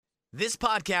This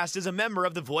podcast is a member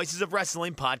of the Voices of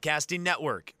Wrestling Podcasting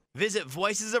Network. Visit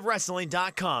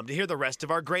voicesofwrestling.com to hear the rest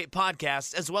of our great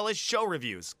podcasts, as well as show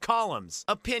reviews, columns,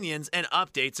 opinions, and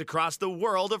updates across the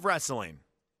world of wrestling.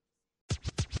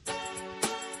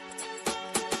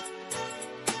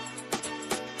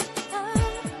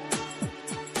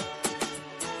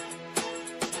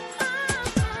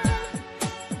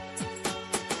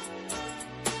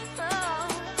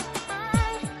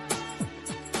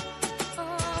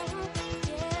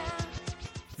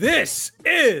 This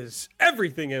is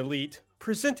Everything Elite,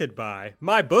 presented by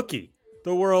MyBookie,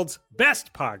 the world's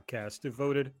best podcast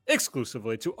devoted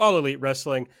exclusively to all elite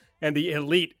wrestling and the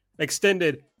elite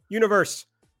extended universe.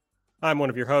 I'm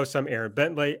one of your hosts. I'm Aaron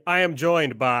Bentley. I am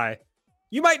joined by,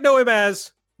 you might know him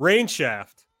as Rain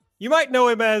Shaft. You might know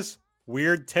him as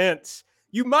Weird Tense.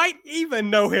 You might even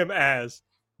know him as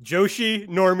Joshi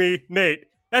Normie Nate.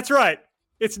 That's right.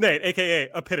 It's Nate, aka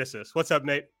Epitasis. What's up,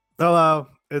 Nate? Hello,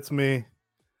 it's me.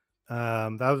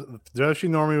 That was Joshi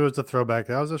Normie was the throwback.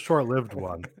 That was a short-lived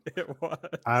one. It was.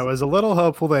 I was a little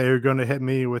hopeful that you were going to hit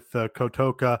me with the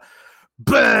Kotoka,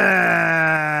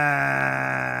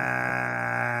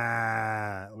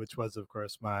 which was, of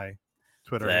course, my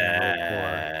Twitter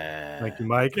handle for. Thank you,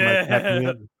 Mike.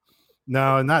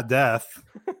 No, not death.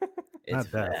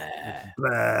 It's not death.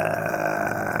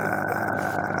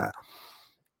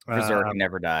 Preserve and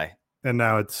never die. And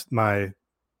now it's my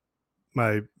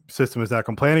system is now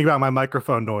complaining about my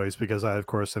microphone noise because I, of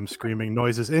course, am screaming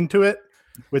noises into it,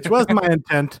 which was my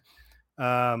intent.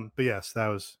 But yes,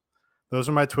 those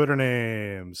are my Twitter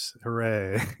names.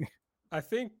 Hooray! I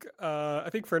think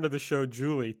friend of the show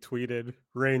Julie tweeted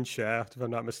Rain Shaft, if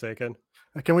I'm not mistaken.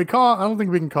 I don't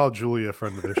think we can call Julie a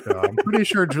friend of the show. I'm pretty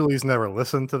sure Julie's never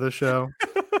listened to the show.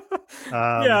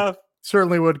 Yeah,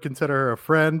 certainly would consider her a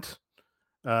friend.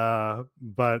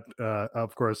 But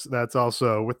of course, that's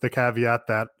also with the caveat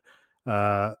that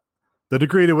the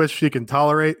degree to which she can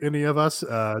tolerate any of us,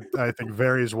 I think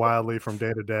varies wildly from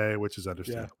day to day, which is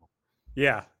understandable.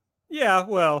 Yeah.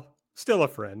 Well, still a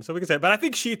friend, so we can say. But I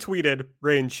think she tweeted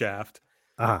Rain Shaft,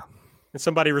 and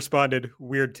somebody responded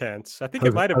Weird Tense. I think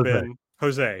it might have been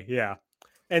Jose. Yeah.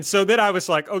 And so then I was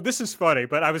like, "Oh, this is funny,"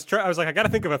 but I was like, I got to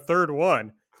think of a third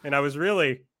one, and I was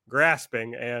really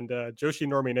grasping, and Joshi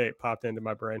Normie Nate popped into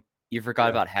my brain. You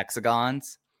forgot about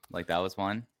hexagons? Like that was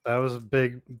one? That was a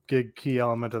big key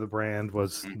element of the brand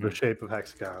was the shape of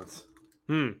hexagons.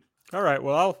 All right.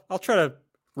 Well, I'll try to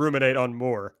ruminate on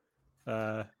more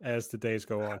as the days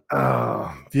go on.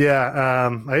 Oh, yeah.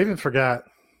 I even forgot.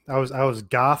 I was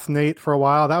Goth Nate for a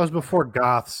while. That was before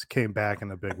Goths came back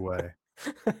in a big way.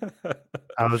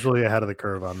 I was really ahead of the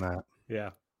curve on that.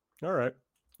 Yeah. All right.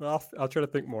 Well, I'll try to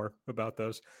think more about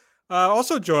those.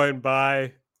 Also joined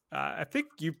by, I think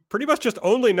you pretty much just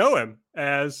only know him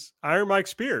as Iron Mike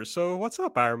Spears. So what's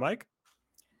up, Iron Mike?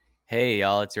 Hey,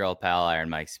 y'all. It's your old pal, Iron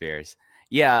Mike Spears.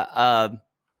 Yeah.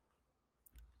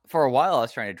 For a while, I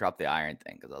was trying to drop the iron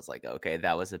thing because I was like, okay,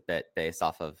 that was a bit based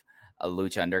off of a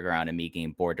Lucha Underground and me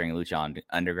getting bored during Lucha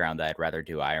Underground that I'd rather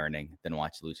do ironing than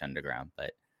watch Lucha Underground.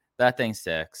 But that thing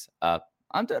sticks.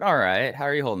 I'm doing all right. How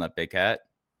are you holding up, Big Cat?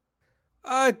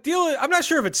 I'm not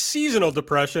sure if it's seasonal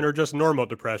depression or just normal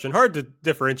depression. Hard to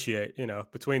differentiate,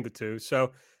 between the two.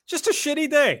 So just a shitty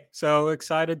day. So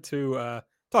excited to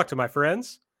talk to my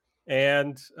friends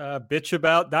and bitch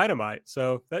about Dynamite.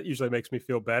 So that usually makes me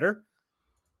feel better.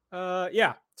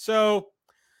 Yeah. So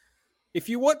if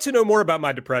you want to know more about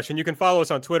my depression, you can follow us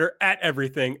on Twitter at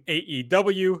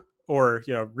everythingaew, or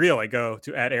really go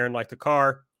to at Aaron Like the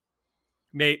Car.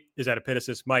 Nate is at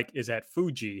Epitasis. Mike is at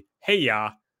Fuji. Hey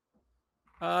ya.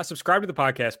 Subscribe to the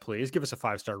podcast, please. Give us a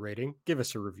 5-star rating. Give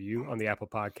us a review on the Apple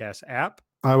Podcast app.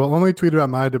 I will only tweet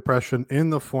about my depression in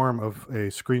the form of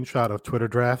a screenshot of Twitter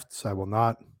drafts. I will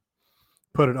not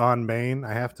put it on main.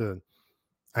 I have to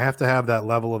have that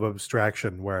level of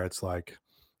abstraction where it's like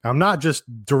I'm not just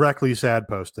directly sad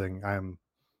posting. I'm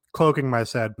cloaking my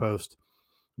sad post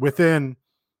within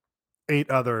 8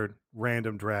 other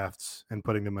random drafts and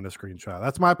putting them in a screenshot.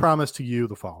 That's my promise to you,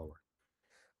 the follower.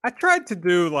 I tried to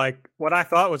do like what I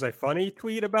thought was a funny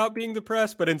tweet about being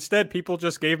depressed, but instead people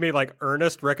just gave me like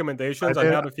earnest recommendations on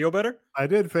how to feel better. I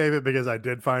did fave it because I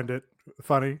did find it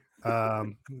funny,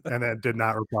 and then did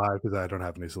not reply because I don't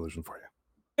have any solution for you.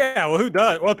 Yeah, well, who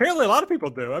does? Well, apparently a lot of people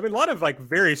do. I mean, a lot of like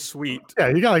very sweet. Yeah,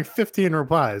 you got like 15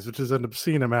 replies, which is an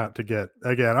obscene amount to get.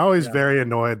 Again, always very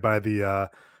annoyed by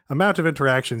the amount of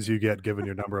interactions you get given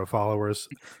your number of followers.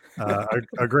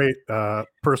 A great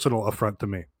personal affront to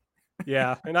me.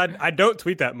 Yeah, and I don't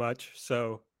tweet that much,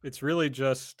 so it's really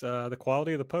just the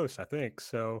quality of the post, I think.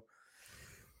 So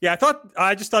Yeah,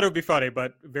 I just thought it would be funny,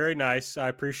 but very nice. I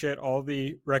appreciate all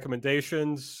the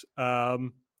recommendations.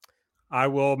 I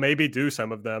will maybe do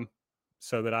some of them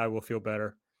so that I will feel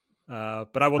better.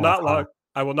 But I will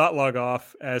not log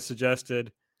off as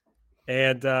suggested.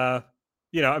 And I'm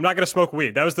not going to smoke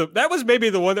weed. That was maybe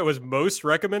the one that was most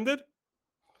recommended.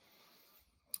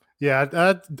 Yeah,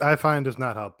 that I find does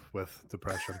not help with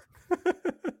depression.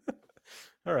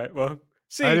 All right. Well,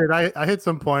 see, I hit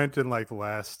some point in like the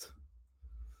last,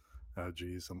 oh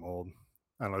geez, I'm old.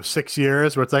 I don't know, 6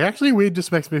 years where it's like, actually weed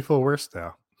just makes me feel worse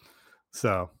now.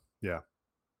 So yeah.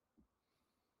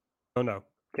 Oh no,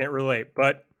 can't relate.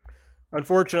 But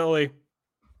unfortunately,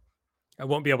 I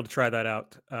won't be able to try that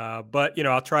out. But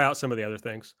I'll try out some of the other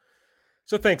things.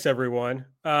 So thanks everyone.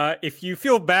 If you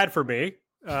feel bad for me,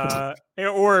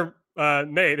 or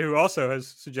Nate, who also has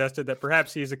suggested that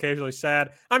perhaps he's occasionally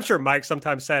sad. I'm sure Mike's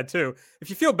sometimes sad too. If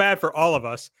you feel bad for all of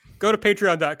us, go to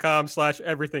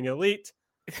patreon.com/everythingelite.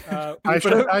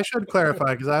 I should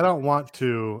clarify because I don't want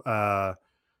to,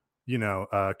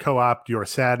 co-opt your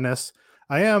sadness.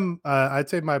 I am. I'd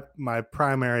say my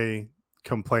primary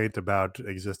complaint about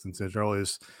existence in general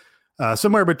is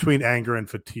somewhere between anger and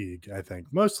fatigue. I think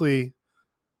mostly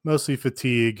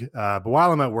fatigue. But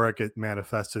while I'm at work, it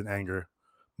manifests in anger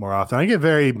more often. I get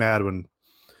very mad when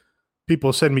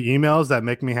people send me emails that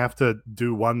make me have to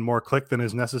do one more click than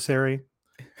is necessary.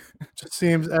 It just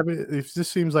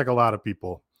seems like a lot of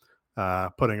people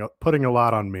putting a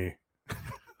lot on me.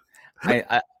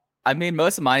 I mean,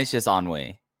 most of mine is just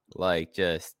ennui, like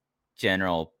just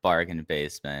general bargain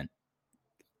basement,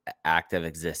 act of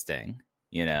existing,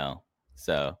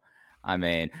 So, I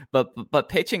mean, but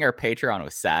pitching our Patreon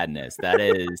with sadness, that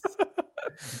is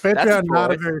Patreon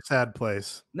not a very sad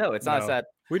place. No, it's not sad.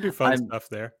 We do fun stuff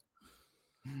there.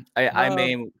 I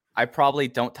mean, I probably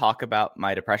don't talk about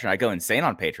my depression. I go insane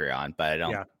on Patreon, but I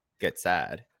don't get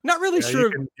sad. Not really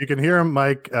sure. You can hear him,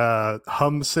 Mike,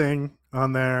 hum sing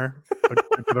on there.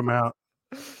 Put him out.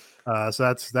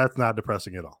 So that's not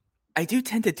depressing at all. I do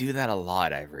tend to do that a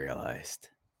lot, I've realized.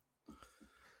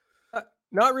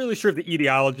 Not really sure of the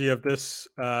etiology of this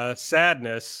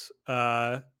sadness.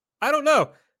 I don't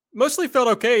know. Mostly felt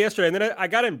okay yesterday. And then I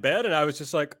got in bed and I was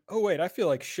just like, oh, wait, I feel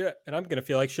like shit. And I'm going to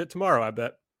feel like shit tomorrow, I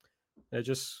bet. And it's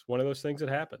just one of those things that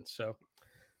happens. So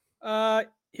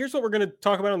here's what we're going to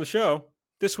talk about on the show.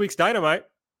 This week's Dynamite,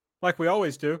 like we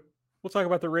always do. We'll talk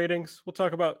about the ratings. We'll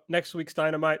talk about next week's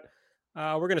Dynamite.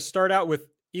 We're going to start out with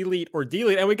Elite or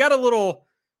Delete. And we got a little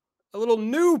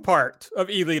new part of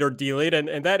Elite or Delete,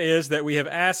 and that is that we have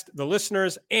asked the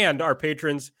listeners and our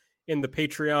patrons in the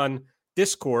Patreon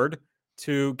Discord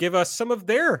to give us some of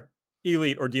their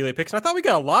Elite or Delete picks. And I thought we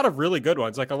got a lot of really good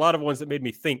ones, like a lot of ones that made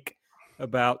me think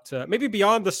about maybe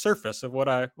beyond the surface of what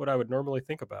I would normally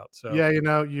think about. So yeah,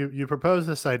 you proposed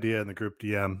this idea in the group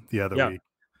DM the other week,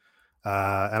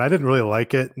 and I didn't really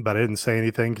like it, but I didn't say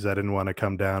anything because I didn't want to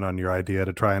come down on your idea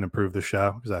to try and improve the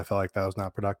show because I felt like that was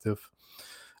not productive.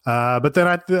 But then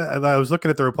I was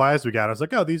looking at the replies we got. I was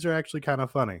like, oh, these are actually kind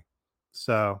of funny.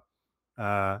 So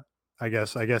I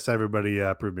guess everybody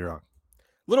proved me wrong.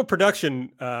 Little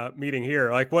production meeting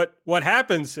here. Like what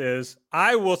happens is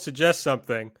I will suggest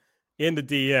something in the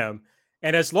DM,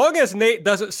 and as long as Nate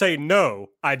doesn't say no,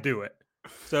 I do it.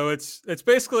 So it's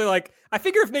basically like I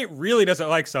figure if Nate really doesn't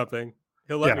like something,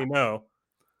 he'll let me know.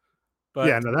 But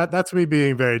yeah, no, that's me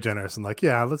being very generous and like,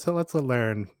 yeah, let's let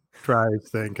Laren try his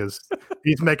thing because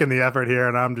he's making the effort here,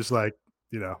 and I'm just like,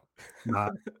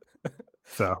 not.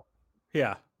 So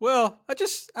yeah. Well,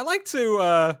 I like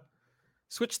to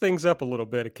switch things up a little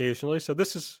bit occasionally. So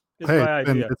this is my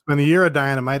idea. It's been a year of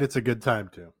Dynamite. It's a good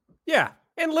time too. Yeah,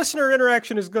 and listener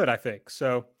interaction is good, I think.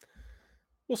 So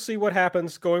we'll see what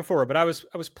happens going forward. But I was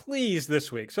pleased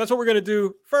this week. So that's what we're gonna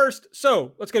do first.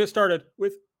 So let's get it started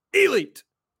with Elite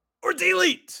or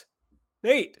Delete.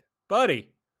 Nate,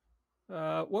 buddy,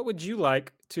 what would you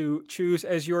like to choose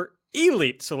as your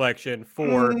Elite selection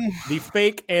for the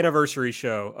fake anniversary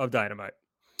show of Dynamite?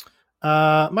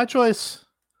 My choice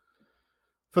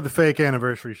for the fake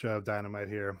anniversary show of Dynamite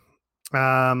here,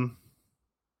 I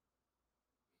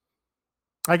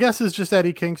guess is just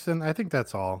Eddie Kingston. I think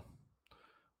that's all.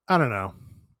 I don't know.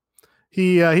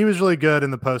 He was really good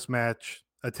in the post-match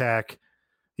attack.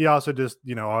 He also just,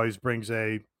 always brings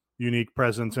a unique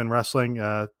presence in wrestling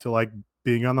to like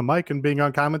being on the mic and being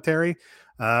on commentary.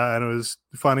 And it was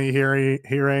funny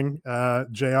hearing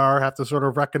JR have to sort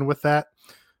of reckon with that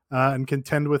and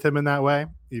contend with him in that way,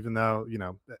 even though,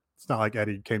 it's not like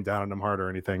Eddie came down on him hard or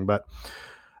anything. But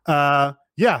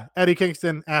Eddie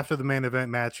Kingston after the main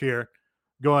event match here,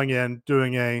 going in,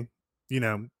 doing a,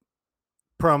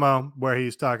 promo where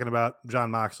he's talking about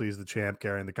John Moxley is the champ,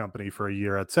 carrying the company for a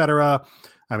year, etc.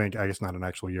 I mean, I guess not an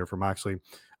actual year for Moxley.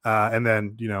 And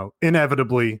then,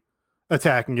 inevitably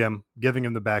attacking him, giving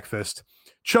him the back fist,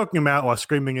 choking him out while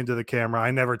screaming into the camera,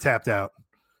 "I never tapped out."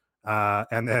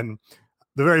 And then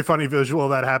the very funny visual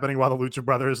of that happening while the Lucha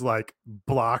Brothers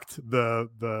blocked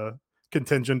the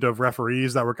contingent of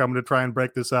referees that were coming to try and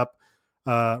break this up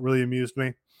really amused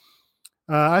me.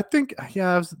 I think,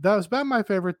 that was about my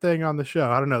favorite thing on the show.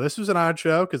 I don't know. This was an odd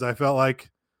show because I felt like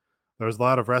there was a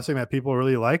lot of wrestling that people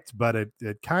really liked, but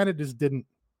it kind of just didn't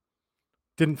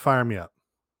fire me up.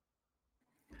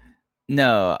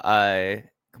 No, I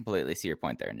completely see your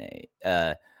point there, Nate.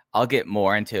 I'll get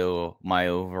more into my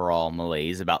overall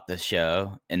malaise about this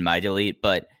show in my delete,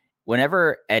 but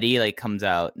whenever Eddie comes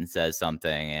out and says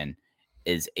something and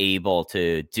is able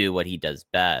to do what he does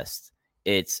best,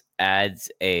 it adds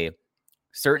a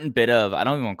certain bit of, I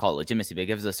don't even want to call it legitimacy, but it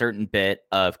gives a certain bit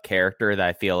of character that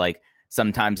I feel like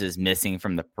sometimes is missing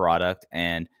from the product.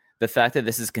 And the fact that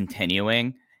this is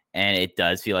continuing, and it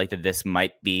does feel like that this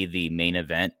might be the main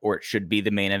event, or it should be the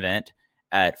main event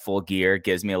at Full Gear,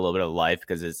 gives me a little bit of life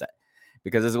because as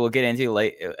we'll get into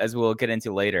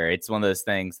later, it's one of those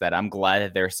things that I'm glad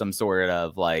that there's some sort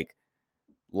of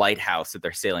lighthouse that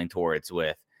they're sailing towards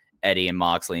with Eddie and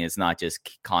Moxley, and it's not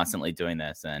just constantly doing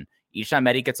this. And each time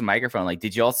Eddie gets a microphone,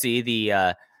 did y'all see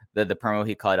the promo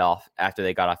he cut off after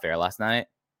they got off air last night?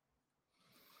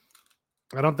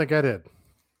 I don't think I did.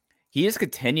 He just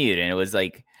continued, and it was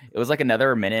like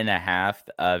another minute and a half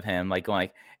of him going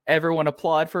everyone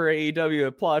applaud for AEW,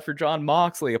 applaud for John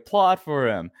Moxley, applaud for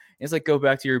him. And it's go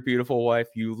back to your beautiful wife.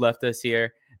 You left us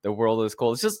here. The world is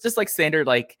cold. It's just standard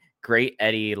great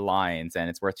Eddie lines, and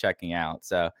it's worth checking out.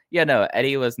 So yeah, no,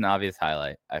 Eddie was an obvious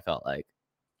highlight, I felt like.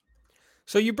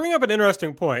 So you bring up an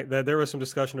interesting point that there was some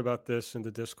discussion about this in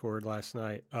the Discord last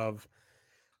night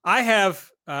I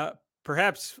have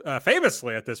perhaps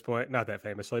famously at this point, not that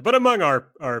famously, but among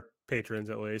our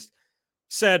patrons at least,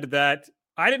 said that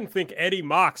I didn't think Eddie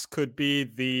Mox could be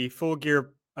the Full Gear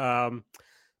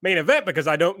main event because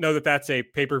I don't know that that's a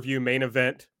pay-per-view main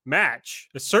event match,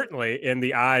 certainly in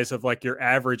the eyes of your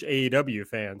average AEW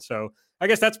fan. So I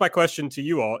guess that's my question to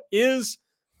you all. Is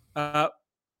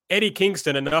Eddie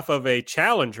Kingston enough of a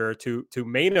challenger to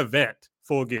main event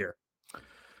Full Gear?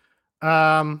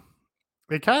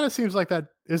 It kind of seems like that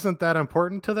isn't that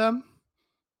important to them.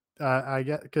 I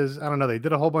get, because I don't know, they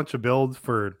did a whole bunch of builds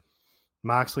for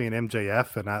Moxley and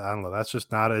MJF, and I don't know, that's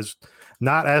just not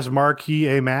as marquee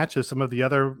a match as some of the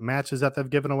other matches that they've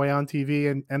given away on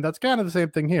TV, and that's kind of the same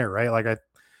thing here, right?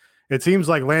 It seems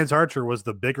like Lance Archer was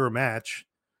the bigger match,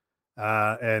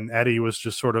 and Eddie was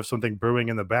just sort of something brewing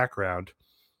in the background.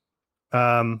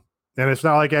 And it's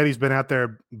not like Eddie's been out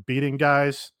there beating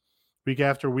guys week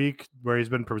after week where he's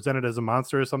been presented as a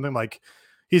monster or something.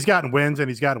 He's gotten wins, and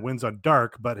he's gotten wins on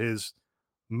Dark, but his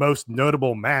most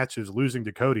notable match is losing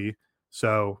to Cody.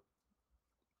 So,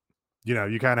 you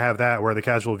kind of have that where the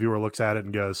casual viewer looks at it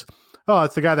and goes, "Oh,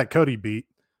 it's the guy that Cody beat.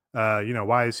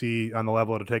 Why is he on the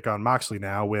level to take on Moxley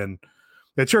now?" When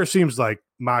it sure seems like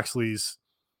Moxley's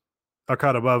a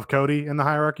cut above Cody in the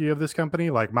hierarchy of this company.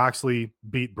 Moxley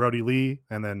beat Brody Lee,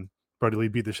 and then Brody Lee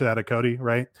beat the shit out of Cody,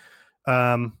 right?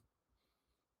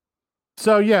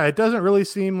 So yeah, it doesn't really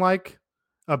seem like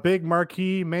a big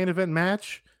marquee main event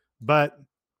match, but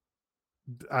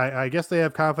I guess they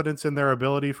have confidence in their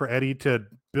ability for Eddie to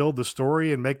build the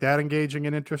story and make that engaging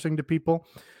and interesting to people.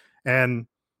 And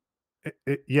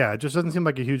it just doesn't seem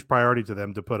like a huge priority to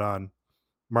them to put on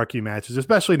marquee matches,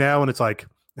 especially now when it's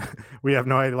we have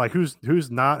no idea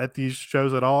who's not at these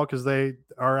shows at all because they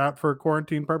are out for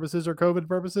quarantine purposes or COVID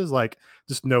purposes.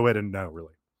 Just no way to know,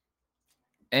 really.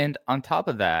 And on top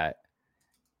of that,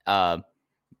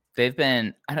 they've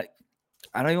been,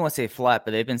 I don't even want to say flat,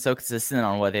 but they've been so consistent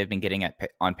on what they've been getting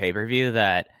on pay-per-view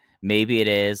that maybe it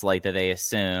is that they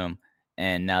assume,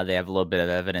 and now they have a little bit of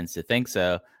evidence to think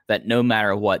so, that no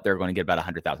matter what, they're going to get about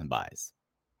 100,000 buys.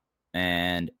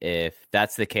 And if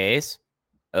that's the case,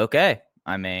 okay.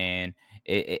 I mean,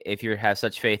 if you have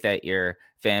such faith that your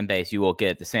fan base, you will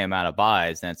get the same amount of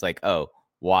buys, then it's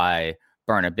why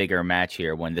burn a bigger match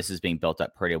here when this is being built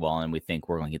up pretty well and we think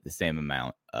we're going to get the same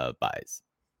amount of buys.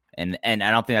 And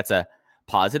I don't think that's a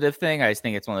positive thing. I just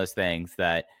think it's one of those things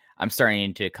that I'm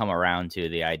starting to come around to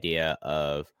the idea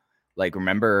of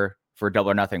remember for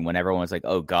Double or Nothing when everyone was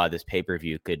oh God, this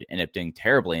pay-per-view could end up doing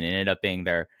terribly, and it ended up being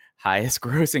their highest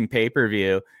grossing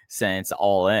pay-per-view since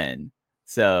All In.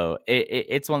 So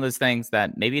it's one of those things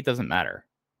that maybe it doesn't matter.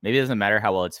 Maybe it doesn't matter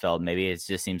how well it's felt. Maybe it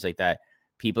just seems like that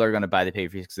people are going to buy the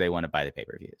pay-per-views because they want to buy the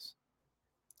pay-per-views.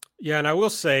 Yeah, and I will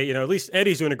say, at least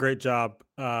Eddie's doing a great job.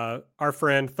 Our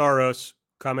friend Tharos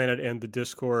commented in the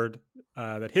Discord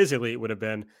that his elite would have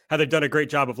been how they've done a great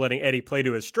job of letting Eddie play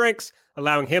to his strengths,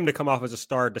 allowing him to come off as a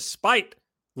star despite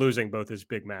losing both his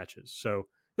big matches. So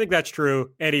I think that's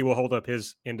true. Eddie will hold up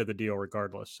his end of the deal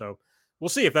regardless. So we'll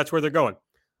see if that's where they're going.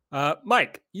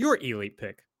 Mike, your elite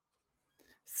pick.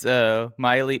 So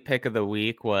my elite pick of the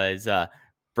week was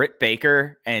Britt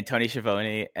Baker and Tony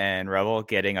Schiavone and Rebel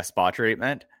getting a spa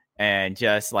treatment, and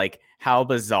just like how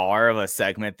bizarre of a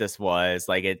segment this was.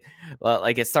 Like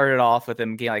it started off with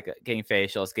them getting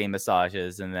facials, getting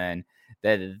massages, and then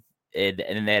they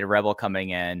had Rebel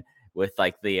coming in with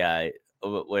like the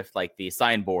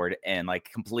signboard and like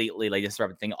completely like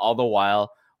disrupting all the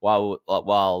while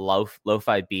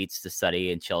lo-fi beats to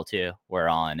study and chill to were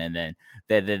on, and then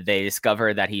they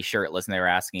discovered that he's shirtless and they were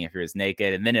asking if he was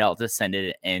naked, and then it all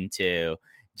descended into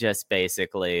just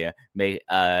basically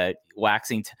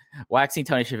waxing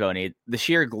Tony Schiavone. The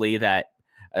sheer glee that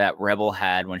Rebel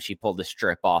had when she pulled the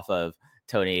strip off of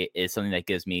Tony is something that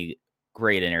gives me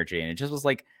great energy, and it just was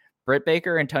like Britt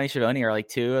Baker and Tony Schiavone are like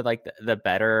two of like the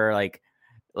better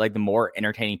like the more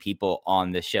entertaining people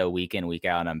on the show week in, week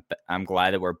out. And I'm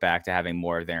glad that we're back to having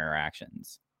more of their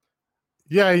interactions.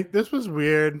 Yeah, this was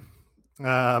weird.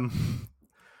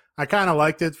 I kind of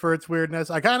liked it for its weirdness.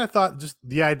 I kind of thought just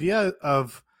the idea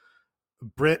of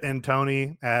Britt and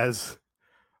Tony as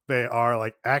they are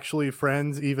like actually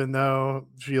friends, even though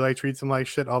she like treats him like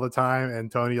shit all the time and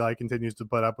Tony like continues to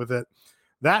put up with it.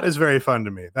 That is very fun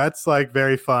to me. That's like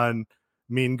very fun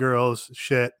Mean Girls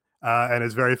shit. And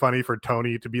it's very funny for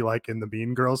Tony to be like in the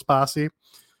Mean Girls posse.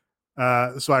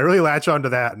 So I really latch onto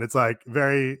that. And it's like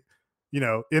very,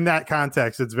 in that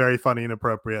context, it's very funny and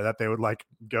appropriate that they would like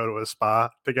go to a spa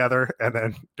together and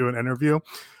then do an interview.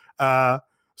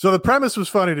 So the premise was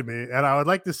funny to me. And I would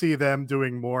like to see them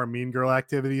doing more Mean Girl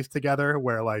activities together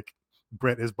where like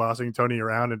Britt is bossing Tony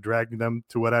around and dragging them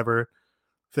to whatever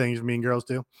things Mean Girls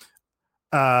do.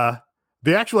 The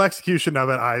actual execution of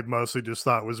it, I mostly just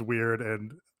thought was weird,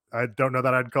 and I don't know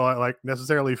that I'd call it like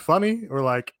necessarily funny or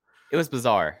like. It was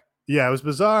bizarre. Yeah, it was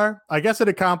bizarre. I guess it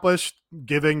accomplished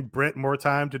giving Britt more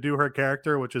time to do her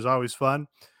character, which is always fun.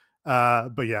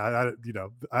 But yeah,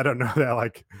 I don't know that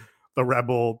like the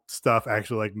Rebel stuff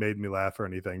actually like made me laugh or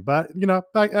anything. But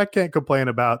I can't complain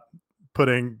about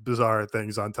putting bizarre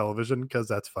things on television because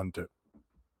that's fun too.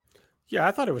 Yeah,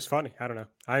 I thought it was funny. I don't know.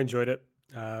 I enjoyed it.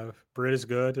 Britt is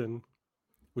good, and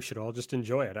we should all just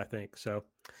enjoy it, I think. So,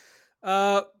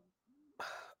 I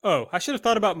should have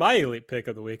thought about my elite pick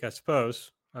of the week, I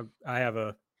suppose. I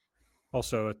have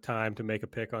also a time to make a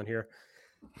pick on here.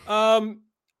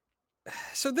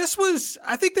 So this was,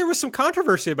 I think there was some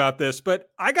controversy about this, but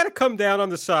I got to come down on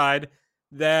the side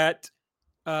that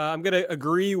I'm going to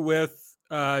agree with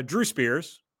Drew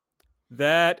Spears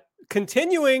that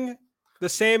continuing the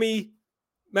Sammy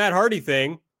Matt Hardy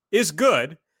thing is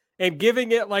good, and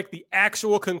giving it like the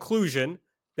actual conclusion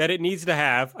that it needs to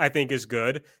have, I think is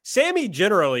good. Sammy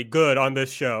generally good on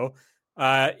this show.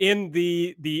 In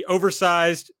the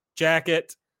oversized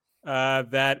jacket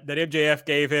that MJF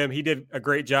gave him, he did a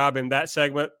great job in that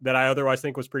segment that I otherwise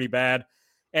think was pretty bad.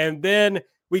 And then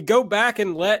we go back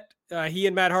and let he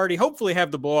and Matt Hardy hopefully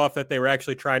have the blow off that they were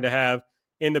actually trying to have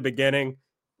in the beginning.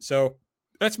 So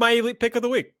that's my elite pick of the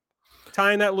week.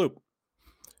 Tying that loop.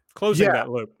 Closing that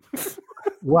loop.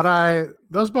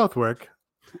 Those both work.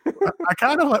 I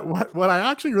kind of like what I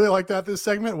actually really liked about this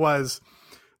segment was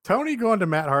Tony going to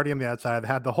Matt Hardy on the outside,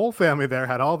 had the whole family there,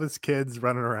 had all of his kids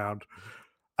running around.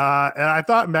 And I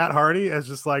thought Matt Hardy is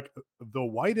just like the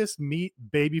whitest meat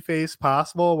baby face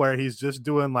possible, where he's just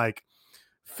doing like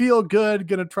feel good,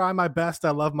 gonna try my best.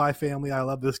 I love my family. I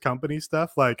love this company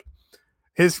stuff. Like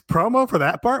his promo for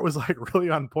that part was like really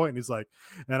on point. He's like,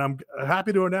 and I'm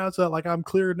happy to announce that like I'm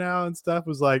cleared now and stuff.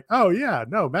 Was like, oh yeah,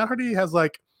 no, Matt Hardy has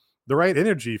like the right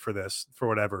energy for this for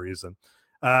whatever reason.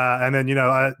 And then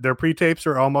their pre-tapes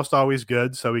are almost always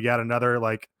good, so we got another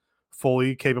like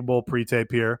fully capable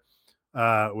pre-tape here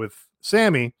with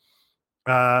Sammy.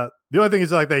 The only thing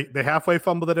is like they halfway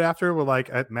fumbled it after, where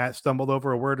like Matt stumbled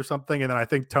over a word or something, and then I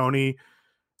think Tony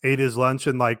ate his lunch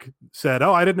and like said,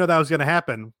 "Oh, I didn't know that was going to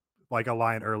happen." Like a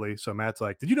line early. So Matt's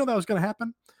like, did you know that was going to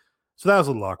happen? So that was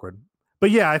a little awkward.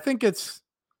 But yeah, I think it's,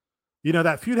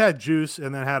 that feud had juice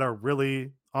and then had a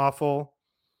really awful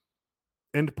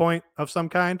end point of some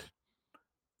kind.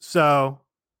 So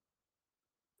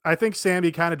I think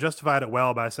Sammy kind of justified it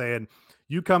well by saying,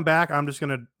 you come back, I'm just going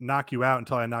to knock you out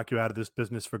until I knock you out of this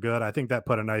business for good. I think that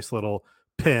put a nice little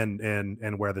pin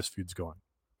in where this feud's going.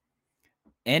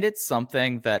 And it's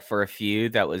something that for a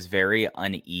feud that was very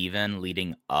uneven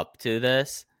leading up to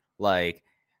this, like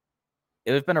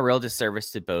it would have been a real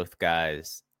disservice to both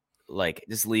guys, like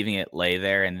just leaving it lay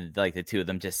there and like the two of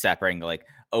them just separating, like,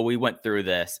 oh, we went through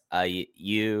this.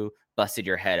 You busted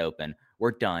your head open.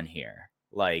 We're done here.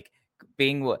 Like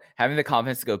having the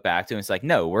confidence to go back to him, it's like,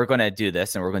 no, we're going to do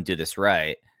this and we're going to do this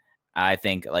right. I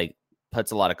think like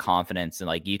puts a lot of confidence, and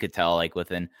like you could tell like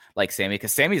within like Sammy,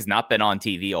 because Sammy's not been on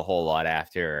TV a whole lot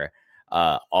after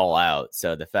All Out.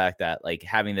 So the fact that like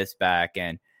having this back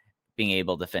and being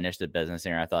able to finish the business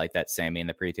here, I thought like that Sammy in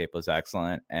the pre-tape was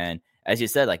excellent. And as you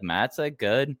said, like Matt's a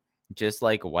good, just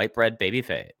like white bread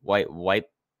babyface, white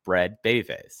bread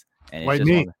babyface, and it's White just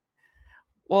meat.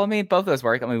 well, I mean, both of those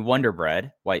work. I mean, Wonder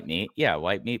Bread, white meat, yeah,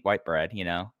 white meat, white bread. You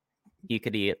know, you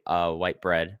could eat white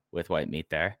bread with white meat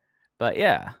there. But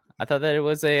yeah, I thought that it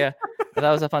was a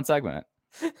fun segment.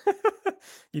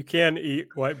 You can eat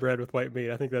white bread with white meat.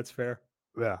 I think that's fair.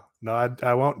 Yeah, no,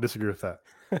 I won't disagree with that.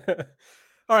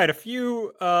 All right, a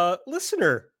few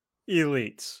listener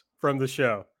elites from the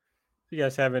show. If you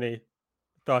guys have any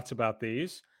thoughts about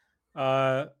these,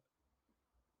 Hoosh,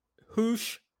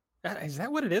 is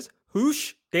that what it is?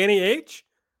 Hoosh, Danny H,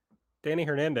 Danny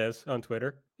Hernandez on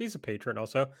Twitter. He's a patron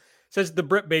also. Says the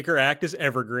Britt Baker act is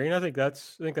evergreen. I think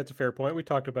that's a fair point. We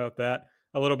talked about that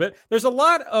a little bit. There's a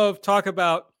lot of talk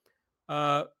about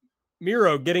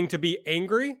Miro getting to be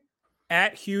angry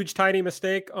at Huge Tiny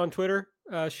Mistake on Twitter.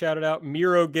 Shouted out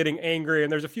Miro getting angry,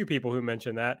 and there's a few people who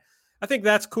mentioned that. I think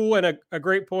that's cool and a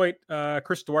great point.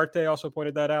 Chris Duarte also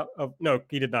pointed that out. No,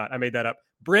 he did not. I made that up.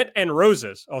 Brent and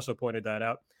Roses also pointed that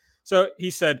out. So he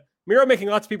said, Miro making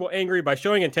lots of people angry by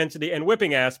showing intensity and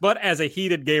whipping ass, but as a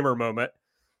heated gamer moment.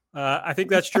 I think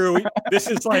that's true. This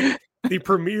is like the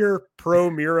premier pro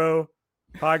Miro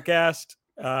podcast.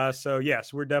 So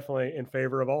yes, we're definitely in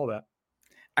favor of all of that.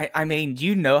 I mean,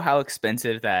 you know how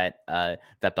expensive that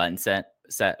button set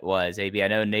was, AB. I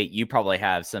know, Nate, you probably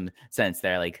have some sense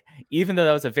there. Like, even though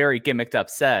that was a very gimmicked up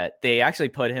set, they actually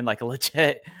put in like a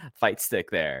legit fight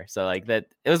stick there. So like that,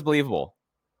 it was believable.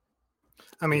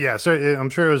 I mean, yeah, so I'm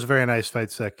sure it was a very nice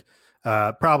fight stick.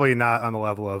 Probably not on the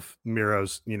level of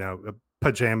Miro's,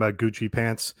 pajama Gucci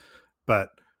pants, but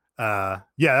yeah,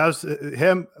 that was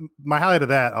him. My highlight of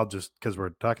that, I'll just, because we're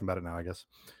talking about it now, I guess.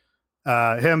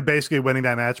 Him basically winning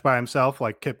that match by himself,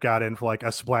 like Kip got in for like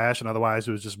a splash, and otherwise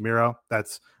it was just Miro.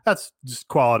 That's just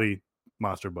quality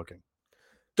monster booking.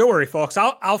 Don't worry, folks.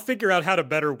 I'll figure out how to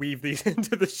better weave these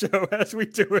into the show as we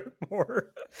do it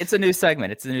more. It's a new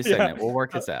segment. We'll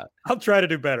work this out. I'll try to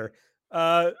do better.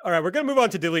 All right, we're gonna move on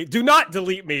to delete. Do not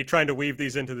delete me trying to weave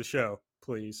these into the show,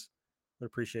 please. I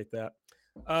appreciate that.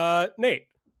 Nate,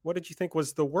 what did you think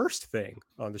was the worst thing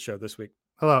on the show this week?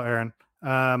 Hello, Aaron.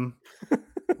 Hi,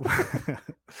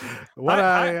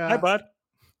 bud.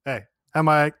 Hey, am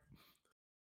I?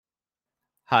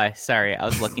 Hi, sorry, I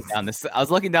was looking down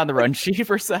the run sheet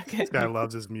for a second. This guy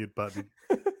loves his mute button.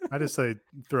 I just say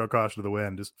throw caution to the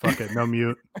wind. Just fuck it, no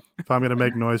mute. If I'm gonna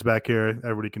make noise back here,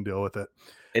 everybody can deal with it.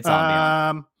 It's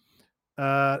on.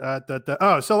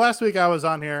 So last week I was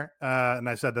on here and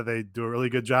I said that they do a really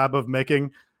good job of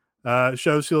making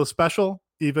shows feel special,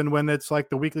 even when it's like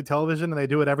the weekly television and they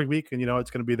do it every week, and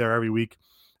it's going to be there every week.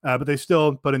 But they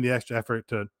still put in the extra effort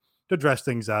to dress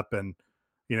things up and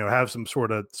have some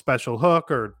sort of special hook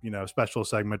or special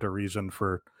segment or reason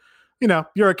for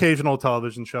your occasional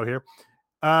television show here.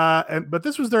 But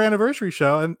this was their anniversary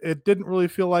show, and it didn't really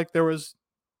feel like there was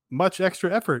much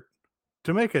extra effort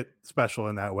to make it special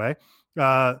in that way.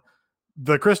 The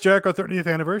Chris Jericho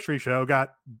 30th anniversary show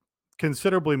got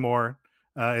considerably more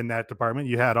in that department.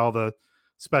 You had all the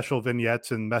special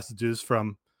vignettes and messages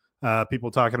from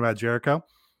people talking about Jericho.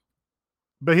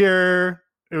 But here,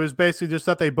 it was basically just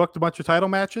that they booked a bunch of title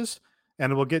matches,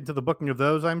 and we'll get into the booking of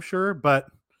those, I'm sure. But,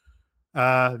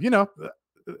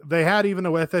 they had even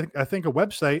I think a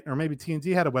website, or maybe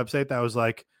TNT had a website that was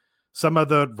like some of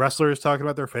the wrestlers talking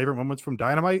about their favorite moments from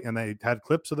Dynamite, and they had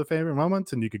clips of the favorite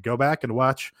moments, and you could go back and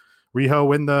watch Riho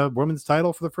win the women's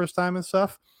title for the first time and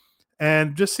stuff.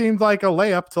 And just seemed like a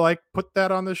layup to like put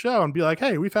that on the show and be like,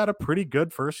 hey, we've had a pretty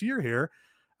good first year here.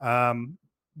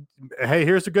 Hey,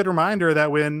 here's a good reminder that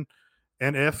when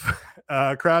and if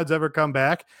crowds ever come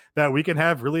back, that we can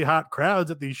have really hot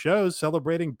crowds at these shows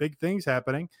celebrating big things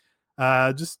happening.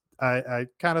 I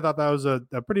kind of thought that was a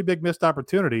pretty big missed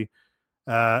opportunity.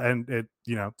 And it,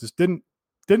 just didn't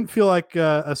feel like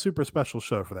a super special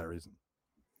show for that reason.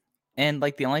 And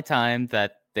like the only time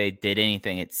that they did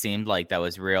anything, it seemed like that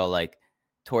was real, like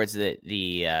towards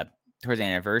the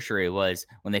anniversary, was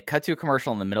when they cut to a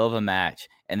commercial in the middle of a match,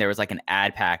 and there was like an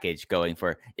ad package going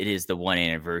for it is the one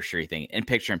anniversary thing in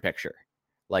picture in picture.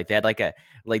 Like they had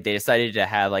they decided to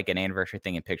have like an anniversary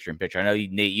thing in picture in picture. I know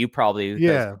you probably,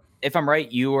 yeah. if I'm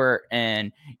right, you were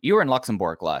in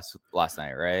Luxembourg last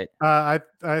night, right? I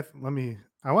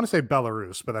want to say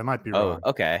Belarus, but I might be wrong.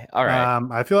 Okay, all right.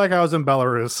 I feel like I was in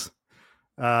Belarus.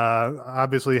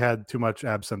 Obviously had too much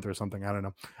absinthe or something. I don't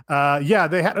know. Yeah,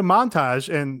 they had a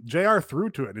montage, and JR threw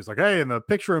to it. He's like, "Hey, in the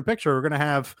picture-in-picture, we're gonna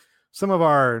have some of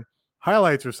our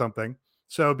highlights or something."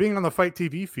 So, being on the Fight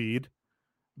TV feed,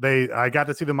 I got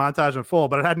to see the montage in full,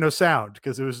 but it had no sound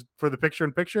because it was for the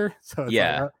picture-in-picture. So it's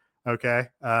Yeah. like, okay.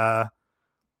 I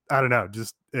don't know.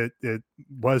 Just it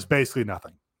was basically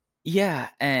nothing. Yeah,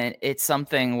 and it's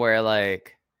something where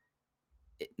like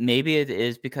maybe it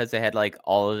is because they had like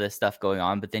all of this stuff going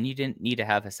on, but then you didn't need to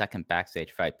have a second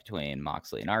backstage fight between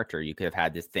Moxley and Archer. You could have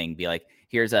had this thing be like,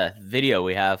 here's a video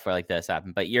we have for like this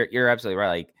happen. But you're absolutely right.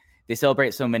 Like they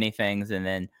celebrate so many things, and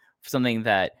then something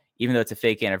that even though it's a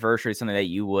fake anniversary, something that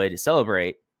you would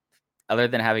celebrate, other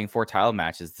than having 4 title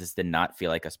matches, this did not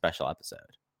feel like a special episode.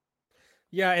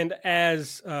 Yeah, and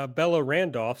as Bella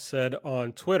Randolph said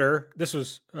on Twitter, this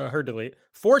was her delete,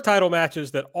 4 title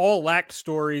matches that all lacked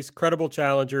stories, credible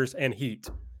challengers, and heat.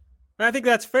 And I think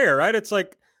that's fair, right? It's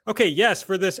like, okay, yes,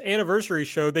 for this anniversary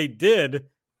show, they did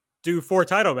do 4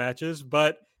 title matches,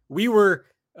 but we were,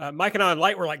 Mike and I on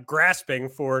Light were like grasping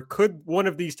for, could one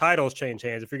of these titles change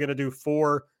hands if you're going to do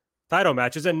 4 title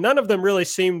matches? And none of them really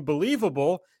seemed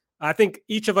believable. I think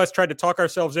each of us tried to talk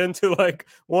ourselves into like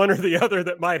one or the other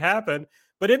that might happen.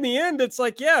 But in the end, it's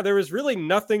like, yeah, there was really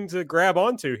nothing to grab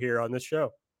onto here on this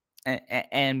show.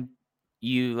 And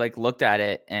you like looked at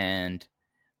it, and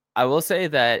I will say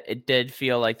that it did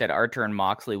feel like that Archer and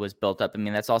Moxley was built up. I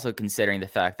mean, that's also considering the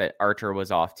fact that Archer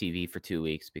was off TV for 2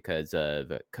 weeks because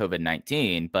of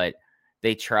COVID-19, but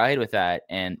they tried with that.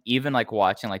 And even like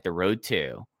watching like the Road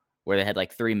 2, where they had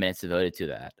like 3 minutes devoted to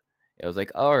that, it was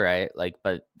like, all right, like,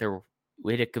 but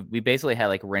we basically had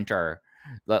like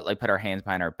put our hands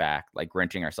behind our back, like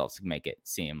wrenching ourselves to make it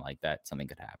seem like that something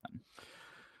could happen.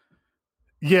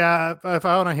 Yeah, if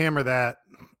I want to hammer that,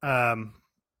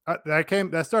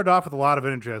 that started off with a lot of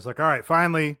energy. I was like, all right,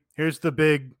 finally, here's the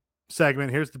big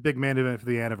segment. Here's the big main event for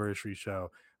the anniversary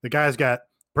show. The guy's got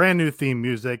brand new theme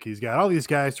music. He's got all these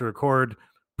guys to record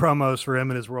promos for him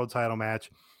in his world title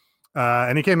match.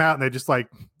 And he came out and they just like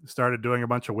started doing a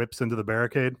bunch of whips into the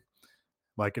barricade,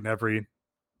 like in every,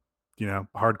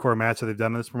 hardcore match that they've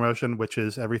done in this promotion, which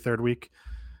is every 3rd week.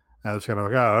 I was kind of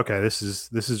like, oh, okay, this is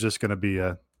just going to be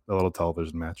a little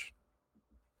television match.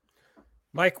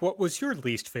 Mike, what was your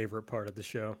least favorite part of the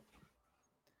show?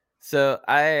 So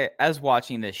I was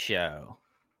watching this show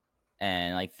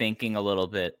and like thinking a little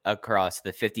bit across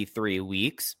the 53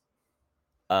 weeks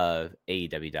of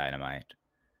AEW Dynamite.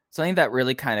 Something that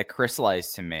really kind of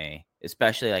crystallized to me,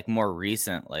 especially like more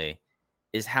recently,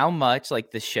 is how much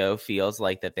like the show feels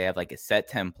like that they have like a set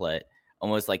template,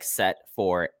 almost like set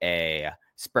for a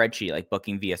spreadsheet, like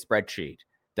booking via spreadsheet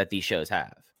that these shows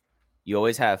have. You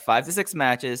always have 5 to 6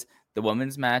 matches. The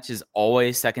women's match is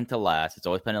always second to last. It's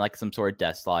always put in like some sort of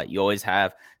death slot. You always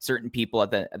have certain people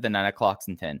at the 9 o'clocks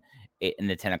and 10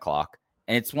 o'clock.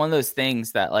 And it's one of those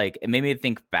things that like, it made me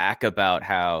think back about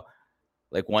how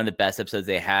like one of the best episodes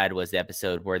they had was the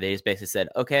episode where they just basically said,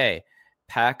 okay,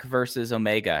 Pac versus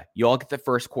Omega, you all get the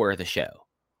first quarter of the show.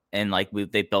 And like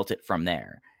they built it from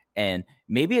there. And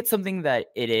maybe it's something that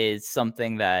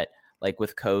like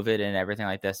with COVID and everything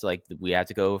like this, like we have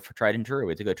to go for tried and true.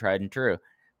 We have to go tried and true.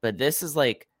 But this is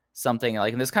like something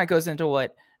like, and this kind of goes into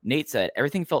what Nate said.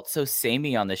 Everything felt so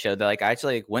samey on the show that like I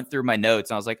actually like, went through my notes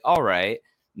and I was like, all right,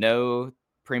 no,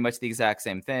 pretty much the exact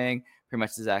same thing, pretty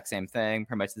much the exact same thing,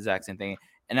 pretty much the exact same thing.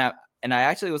 And I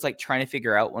actually was like trying to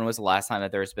figure out when was the last time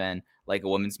that there's been like a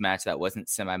women's match that wasn't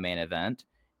semi-main event.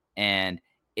 And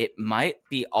it might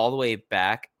be all the way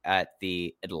back at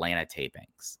the Atlanta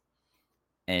tapings.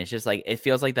 And it's just like, it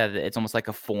feels like that it's almost like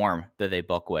a form that they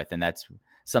book with. And that's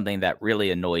something that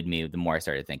really annoyed me the more I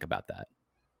started to think about that.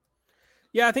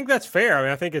 Yeah, I think that's fair. I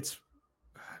mean, I think it's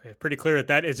pretty clear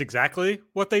that is exactly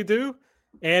what they do.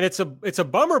 And it's a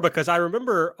bummer because I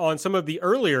remember on some of the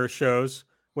earlier shows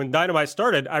when Dynamite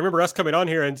started, I remember us coming on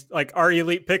here and like our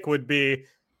elite pick would be,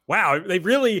 wow, they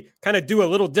really kind of do a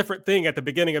little different thing at the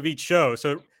beginning of each show.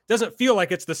 So it doesn't feel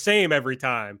like it's the same every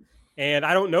time. And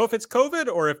I don't know if it's COVID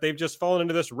or if they've just fallen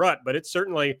into this rut, but it's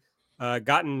certainly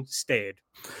gotten stayed.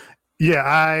 Yeah,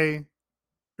 I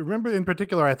remember in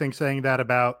particular, I think saying that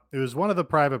about, it was one of the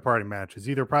Private Party matches,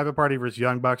 either Private Party versus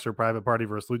Young Bucks or Private Party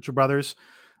versus Lucha Brothers,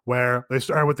 where they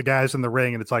started with the guys in the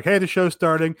ring and it's like, hey, the show's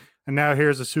starting. And now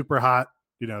here's a super hot,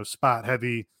 spot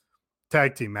heavy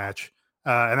tag team match.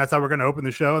 And that's how we're going to open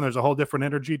the show. And there's a whole different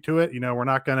energy to it. We're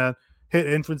not going to hit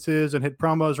entrances and hit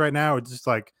promos right now. It's just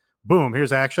like, boom,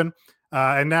 here's action.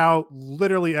 And now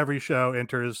literally every show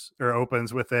enters or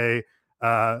opens with a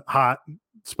hot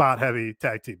spot heavy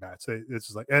tag team match. It's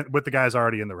just like, and with the guys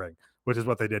already in the ring, which is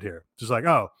what they did here. Just like,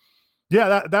 oh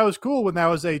yeah, that was cool when that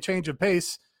was a change of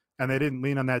pace and they didn't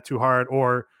lean on that too hard.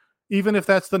 Or even if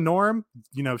that's the norm,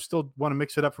 still want to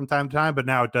mix it up from time to time. But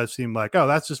now it does seem like, oh,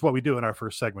 that's just what we do in our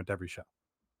first segment every show.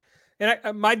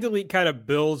 And my delete kind of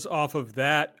builds off of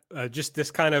that, just this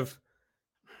kind of,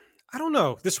 I don't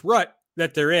know, this rut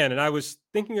that they're in. And I was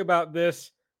thinking about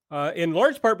this in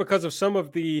large part because of some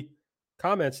of the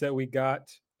comments that we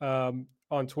got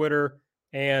on Twitter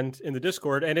and in the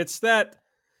Discord. And it's that,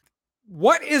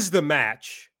 what is the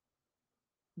match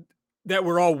that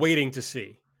we're all waiting to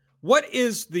see? What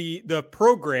is the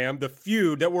program, the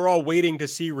feud that we're all waiting to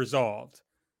see resolved?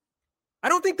 I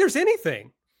don't think there's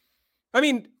anything. I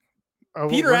mean,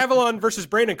 Peter Avalon versus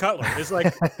Brandon Cutler is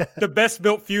like the best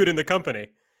built feud in the company.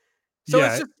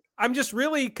 So I'm just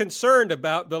really concerned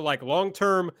about the like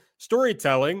long-term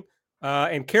storytelling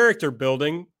and character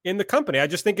building in the company. I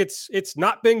just think it's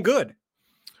not been good.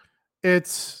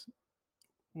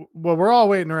 Well, we're all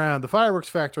waiting around. The fireworks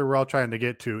factor we're all trying to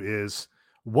get to is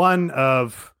one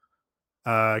of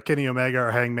Kenny Omega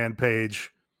or Hangman Page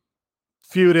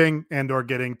feuding and or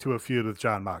getting to a feud with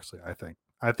Jon Moxley.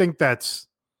 I think that's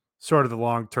sort of the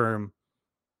long term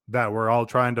that we're all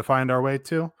trying to find our way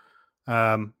to.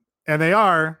 And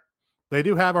they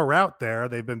do have a route there.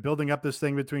 They've been building up this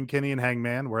thing between Kenny and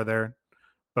Hangman where they're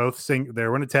both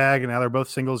they're in a tag and now they're both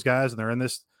singles guys and they're in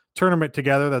this tournament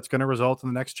together that's going to result in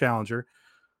the next challenger.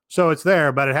 So it's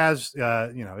there, but it has,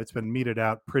 it's been meted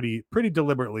out pretty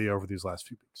deliberately over these last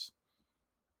few weeks.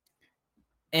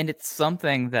 And it's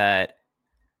something that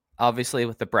obviously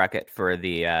with the bracket for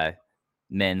the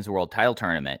men's world title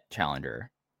tournament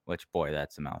challenger, which boy,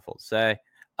 that's a mouthful to say.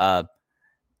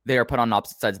 They are put on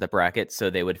opposite sides of the bracket, so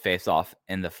they would face off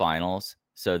in the finals.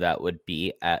 So that would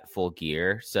be at Full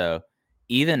Gear. So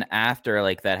even after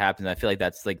like that happens, I feel like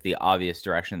that's like the obvious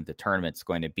direction that the tournament's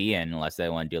going to be in, unless they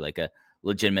want to do like a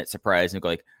legitimate surprise and go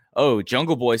like, oh,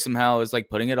 Jungle Boy somehow is like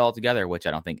putting it all together, which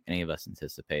I don't think any of us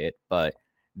anticipate. But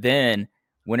then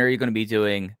when are you going to be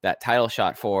doing that title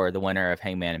shot for the winner of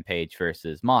Hangman and Page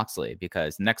versus Moxley?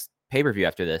 Because next pay-per-view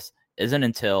after this isn't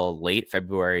until late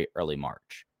February, early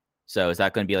March. So is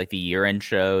that going to be like the year-end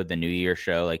show, the New Year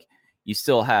show? Like you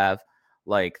still have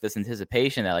like this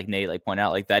anticipation that like Nate like pointed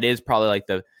out, like that is probably like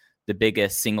the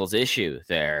biggest singles issue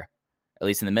there, at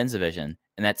least in the men's division.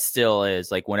 And that still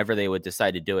is like whenever they would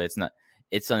decide to do it,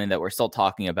 it's something that we're still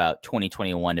talking about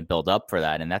 2021 to build up for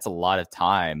that. And that's a lot of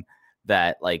time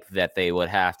that they would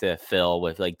have to fill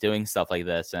with like doing stuff like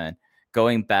this. And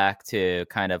going back to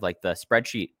kind of like the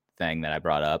spreadsheet thing that I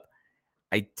brought up,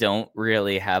 I don't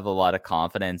really have a lot of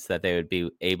confidence that they would be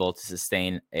able to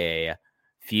sustain a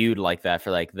feud like that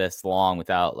for like this long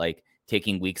without like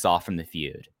taking weeks off from the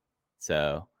feud.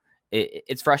 So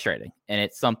it's frustrating. And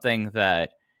it's something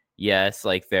that, yes,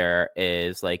 like there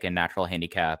is like a natural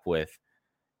handicap with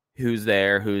who's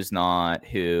there, who's not,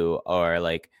 who are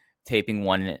like taping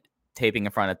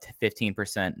in front of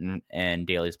 15% in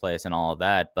Daly's place and all of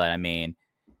that. But I mean,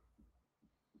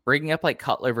 bringing up like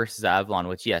Cutler versus Avalon,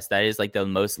 which yes, that is like the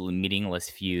most meaningless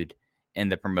feud in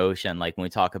the promotion. Like when we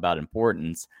talk about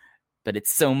importance, but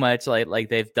it's so much like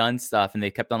they've done stuff and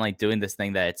they kept on like doing this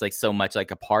thing that it's like so much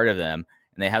like a part of them.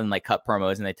 And they have them like cut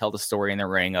promos and they tell the story in the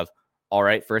ring of, all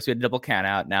right, first we had a double count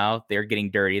out. Now they're getting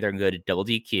dirty. They're going to go to double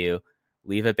DQ.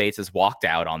 Leva Bates has walked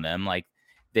out on them. Like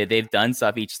they've done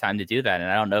stuff each time to do that. And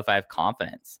I don't know if I have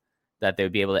confidence that they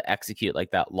would be able to execute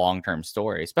like that long-term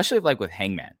story, especially like with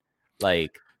Hangman.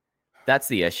 Like that's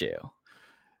the issue.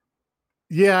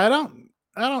 Yeah,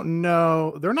 I don't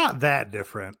know. They're not that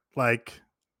different. Like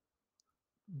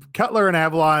Cutler and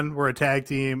Avalon were a tag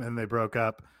team and they broke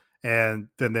up, and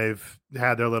then they've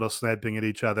had their little sniping at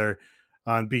each other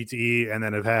on BTE, and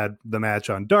then have had the match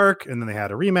on Dark, and then they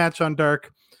had a rematch on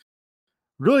Dark.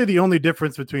 Really, the only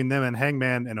difference between them and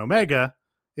Hangman and Omega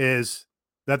is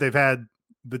that they've had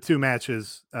the two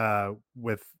matches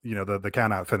with the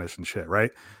count out finish and shit,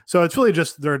 right? So it's really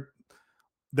just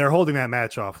they're holding that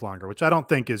match off longer, which I don't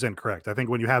think is incorrect. I think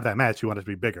when you have that match, you want it to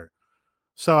be bigger.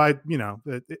 So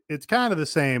it's kind of the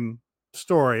same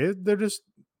story. They're just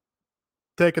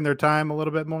taking their time a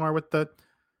little bit more with the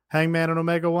Hangman and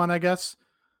Omega one, I guess.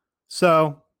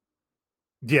 So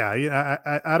yeah,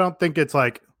 I don't think it's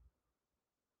like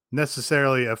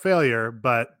necessarily a failure,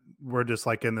 but we're just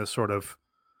like in this sort of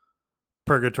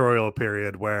purgatorial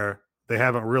period where they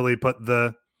haven't really put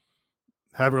the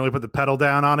pedal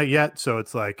down on it yet. So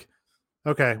it's like,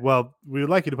 okay, well, we would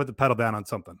like you to put the pedal down on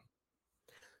something.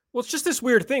 Well, it's just this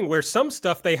weird thing where some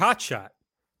stuff they hotshot.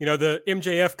 the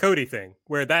MJF Cody thing,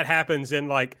 where that happens in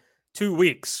like 2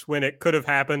 weeks when it could have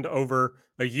happened over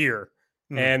a year.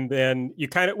 And then you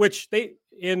kind of, which they,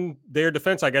 in their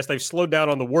defense, I guess they've slowed down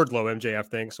on the Wardlow MJF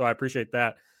thing. So I appreciate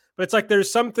that. But it's like there's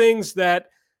some things that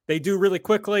they do really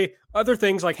quickly. Other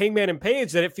things like Hangman and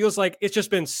Page that it feels like it's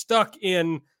just been stuck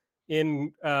in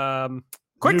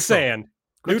quicksand.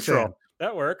 Neutral.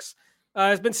 That works.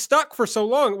 Has been stuck for so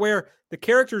long where the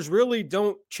characters really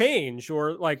don't change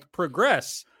or like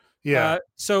progress. Yeah.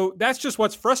 So that's just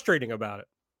what's frustrating about it.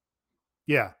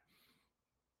 Yeah.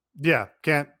 Yeah.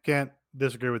 Can't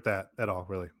disagree with that at all,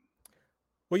 really.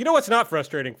 Well, you know what's not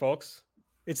frustrating, folks?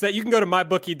 It's that you can go to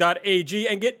mybookie.ag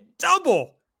and get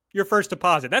double your first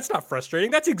deposit. That's not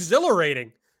frustrating. That's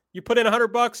exhilarating. You put in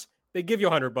 $100, they give you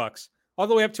 $100, all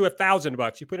the way up to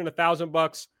 $1,000. You put in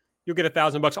 $1,000, you'll get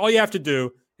 $1,000. All you have to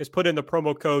do is put in the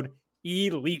promo code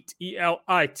ELITE,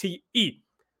 ELITE.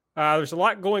 There's a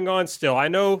lot going on still. I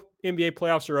know NBA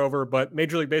playoffs are over, but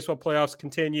Major League Baseball playoffs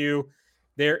continue.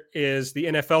 There is the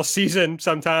NFL season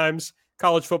sometimes,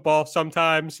 college football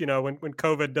sometimes, when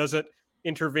COVID doesn't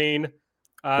intervene.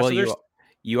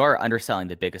 You are underselling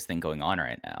the biggest thing going on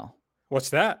right now. What's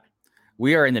that?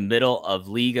 We are in the middle of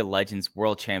League of Legends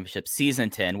World Championship Season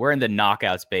 10. We're in the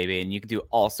knockouts, baby, and you can do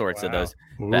all sorts of those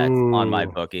bets on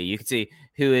MyBookie. You can see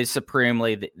who is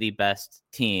supremely the best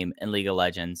team in League of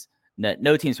Legends.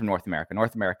 No teams from North America.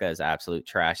 North America is absolute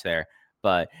trash there.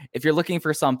 But if you're looking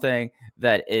for something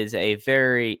that is a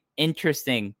very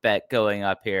interesting bet going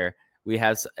up here,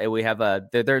 there's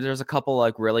a couple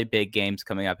like really big games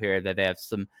coming up here that they have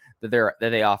that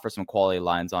they offer some quality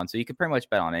lines on, so you can pretty much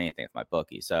bet on anything with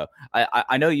MyBookie. So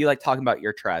I know you like talking about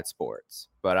your trad sports,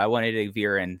 but I wanted to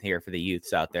veer in here for the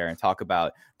youths out there and talk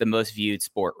about the most viewed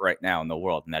sport right now in the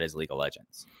world, and that is League of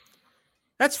Legends.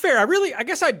 That's fair. I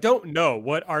guess I don't know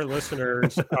what our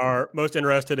listeners are most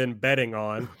interested in betting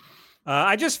on.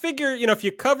 I just figure, if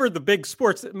you cover the big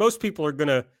sports, most people are going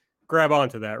to grab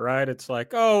onto that, right? It's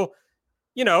like,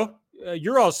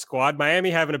 your all squad,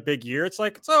 Miami having a big year. It's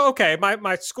like, okay,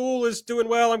 my school is doing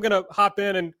well. I'm going to hop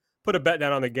in and put a bet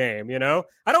down on the game.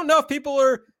 I don't know if people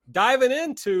are diving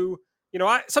into,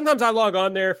 sometimes I log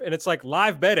on there and it's like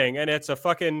live betting and it's a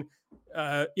fucking,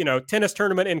 tennis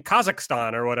tournament in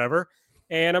Kazakhstan or whatever.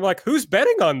 And I'm like, who's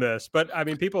betting on this? But I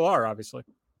mean, people are obviously.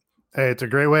 Hey, it's a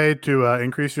great way to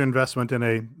increase your investment in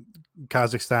a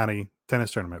Kazakhstani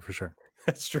tennis tournament for sure.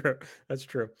 That's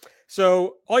true.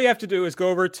 So all you have to do is go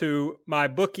over to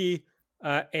MyBookie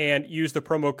and use the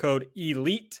promo code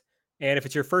ELITE. And if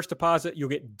it's your first deposit, you'll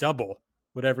get double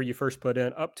whatever you first put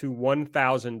in, up to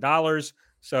 $1,000.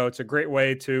 So it's a great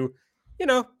way to,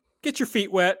 get your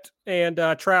feet wet and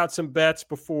try out some bets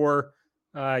before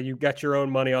you got your own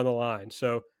money on the line.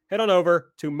 So head on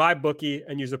over to MyBookie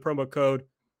and use the promo code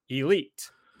ELITE.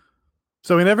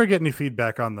 So we never get any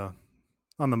feedback on the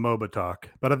MOBA talk,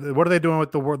 but what are they doing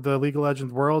with the League of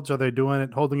Legends Worlds? Are they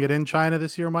holding it in China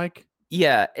this year, Mike?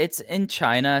 Yeah, it's in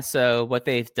China. So what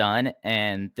they've done,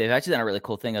 and they've actually done a really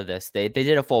cool thing of this. They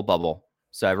did a full bubble.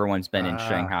 So everyone's been in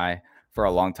Shanghai for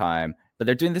a long time, but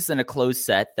they're doing this in a closed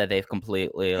set that they've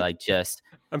completely just.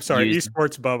 I'm sorry,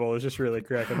 esports bubble is just really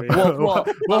cracking me. Well,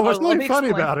 what's really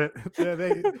funny about it,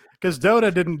 because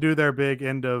Dota didn't do their big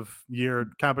end of year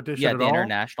competition at all. Yeah, the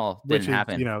international didn't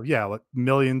happen. Like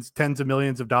millions, tens of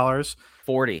millions of dollars.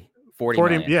 40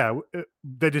 million. Yeah,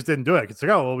 they just didn't do it. It's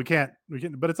like, we can't.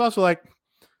 But it's also like,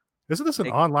 isn't this an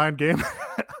online game?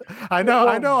 I know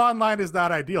online is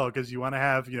not ideal because you want to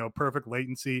have perfect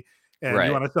latency and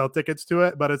you want to sell tickets to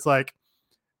it, but it's like,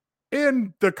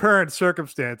 in the current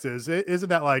circumstances, isn't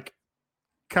that like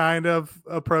kind of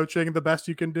approaching the best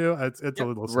you can do? It's a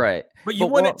little simple. Right, but you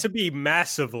want it to be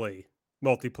massively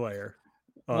multiplayer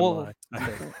online. I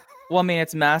think. Well, I mean,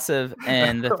 it's massive,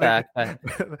 and the fact that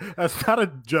that's not a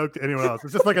joke to anyone else.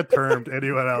 It's just like a term to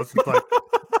anyone else. It's like,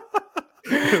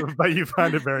 but you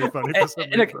find it very funny.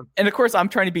 And of course, I'm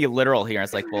trying to be literal here.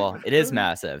 It's like, well, it is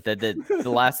massive. The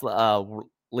last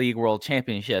League World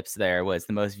Championships there was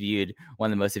one of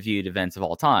the most viewed events of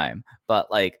all time.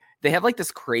 But like they have like this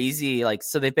crazy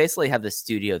so they basically have the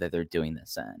studio that they're doing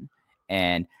this in,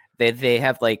 and they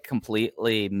have like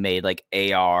completely made like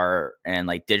AR and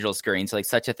like digital screens, like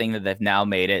such a thing that they've now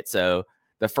made it so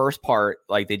the first part,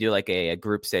 like they do like a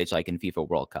group stage like in FIFA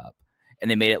World Cup,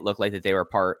 and they made it look like that they were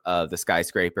part of the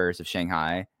skyscrapers of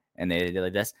Shanghai. And they did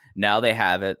like this. Now they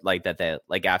have it like that. They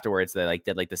like afterwards they like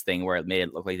did like this thing where it made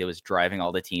it look like they was driving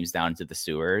all the teams down into the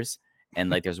sewers,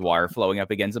 and like there's water flowing up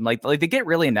against them. Like they get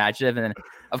really imaginative. And then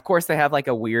of course they have like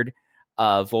a weird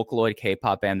Vocaloid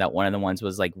K-pop band that one of the ones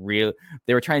was like real.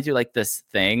 They were trying to do like this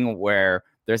thing where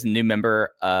there's a new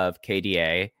member of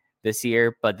KDA this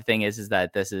year. But the thing is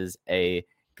that this is a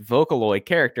Vocaloid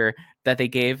character that they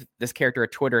gave this character a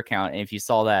Twitter account. And if you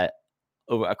saw that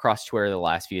across Twitter the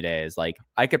last few days, like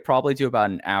I could probably do about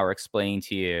an hour explaining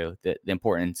to you the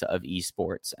importance of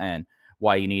esports and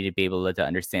why you need to be able to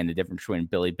understand the difference between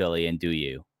Billy and Do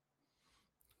You.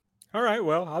 All right.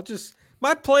 Well,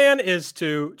 my plan is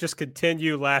to just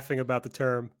continue laughing about the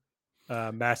term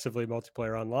massively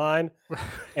multiplayer online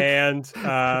and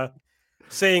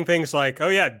saying things like, oh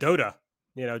yeah, Dota,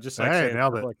 just like saying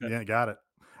nailed stuff it. like that. Yeah, got it.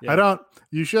 Yeah.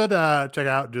 You should check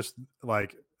out just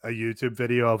like a YouTube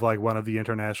video of like one of the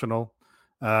international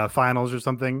finals or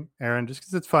something, Aaron, just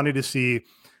because it's funny to see.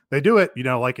 They do it,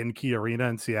 like in Key Arena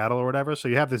in Seattle or whatever. So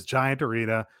you have this giant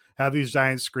arena, have these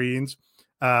giant screens.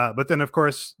 But then, of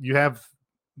course, you have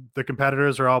the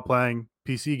competitors are all playing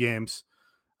PC games,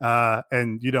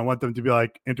 and you don't want them to be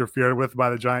like interfered with by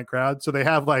the giant crowd. So they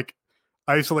have like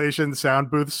isolation sound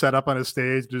booths set up on a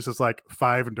stage, just as like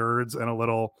 5 nerds and a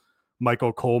little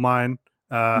Michael coal mine,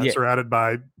 surrounded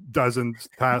by dozens,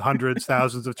 hundreds,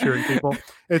 thousands of cheering people.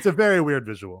 It's a very weird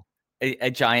visual.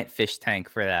 A giant fish tank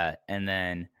for that, and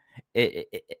then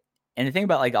and the thing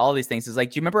about like all these things is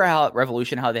like, do you remember how at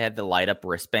Revolution, how they had the light up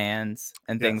wristbands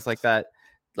and things like that?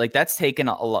 Like that's taken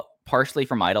a lot, partially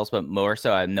from idols, but more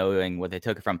so I'm knowing what they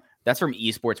took it from. That's from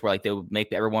esports, where like they would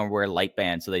make everyone wear light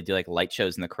bands, so they do like light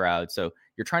shows in the crowd. So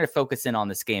you're trying to focus in on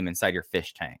this game inside your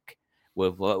fish tank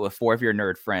with 4 of your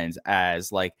nerd friends,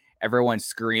 as like everyone's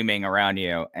screaming around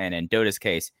you. And in Dota's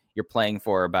case, you're playing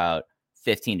for about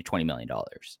 $15 to $20 million.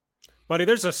 Buddy,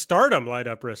 there's a Stardom light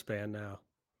up wristband now.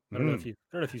 I don't know if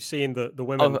you've seen the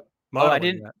women.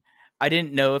 I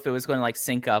didn't know if it was going to like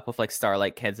sync up with like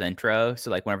Starlight Kid's intro. So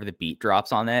like whenever the beat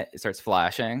drops on it, it starts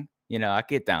flashing. I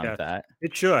get down with that.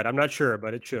 It should. I'm not sure,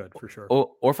 but it should for sure.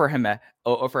 Or for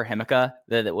Himika,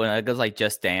 that when it goes like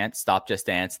Just Dance, stop Just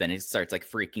Dance, then it starts like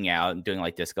freaking out and doing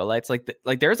like disco lights.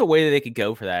 Like there's a way that they could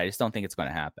go for that. I just don't think it's going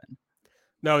to happen.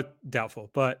 No, doubtful,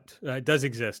 but it does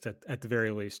exist at the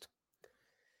very least.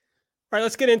 All right,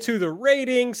 let's get into the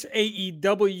ratings.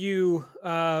 AEW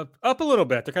up a little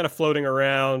bit. They're kind of floating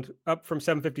around, up from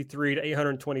 753 to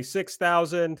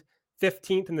 826,000.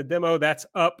 15th in the demo. That's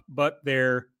up, but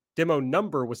their demo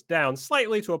number was down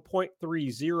slightly to a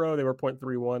 0.30. They were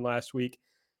 0.31 last week.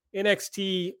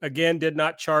 NXT, again, did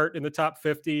not chart in the top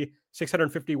 50.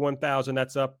 651,000.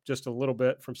 That's up just a little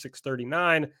bit from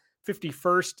 639.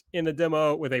 51st in the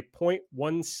demo with a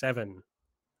 0.17.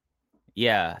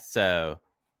 Yeah, so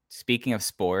speaking of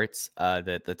sports,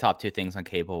 the top 2 things on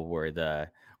cable were the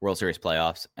World Series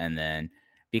playoffs, and then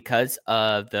because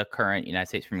of the current United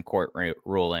States Supreme Court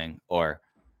ruling or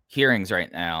hearings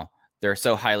right now, they're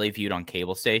so highly viewed on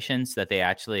cable stations that they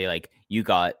actually like you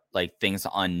got like things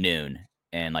on noon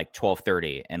and like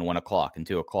 12:30 and 1 o'clock and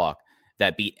 2 o'clock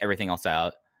that beat everything else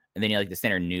out, and then you like the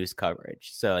standard news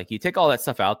coverage. So like you take all that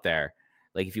stuff out there,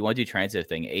 like if you want to do transitive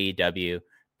thing, AEW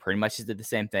pretty much did the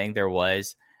same thing. There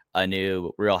was a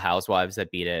new Real Housewives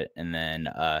that beat it, and then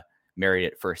Married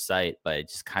at First Sight, but it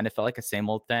just kind of felt like the same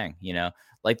old thing,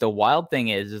 Like the wild thing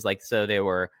is like, so they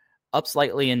were up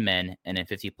slightly in men and in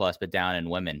 50 plus, but down in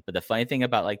women. But the funny thing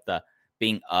about like the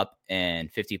being up in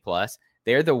 50 plus,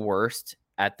 they're the worst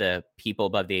at the people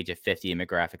above the age of 50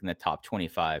 demographic in the top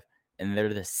 25, and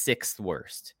they're the 6th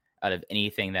worst out of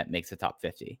anything that makes the top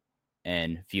 50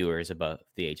 and viewers above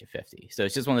the age of 50. So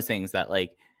it's just one of those things that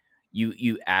like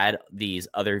you add these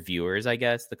other viewers, I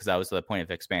guess, because that was the point of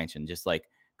expansion, just like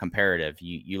comparative.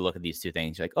 You look at these 2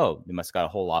 things, you're like, oh, they must have got a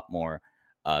whole lot more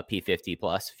P50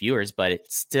 plus viewers, but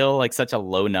it's still like such a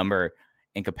low number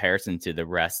in comparison to the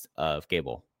rest of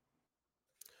cable.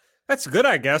 That's good,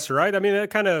 I guess, right? I mean,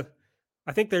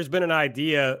 I think there's been an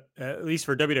idea, at least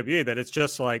for WWE, that it's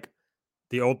just like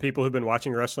the old people who've been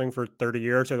watching wrestling for 30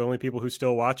 years are the only people who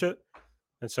still watch it.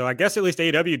 And so I guess at least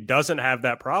AEW doesn't have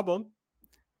that problem.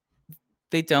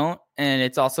 They don't. And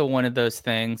it's also one of those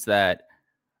things that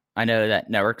I know that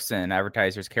networks and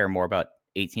advertisers care more about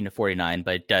 18 to 49,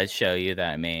 but it does show you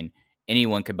that, I mean,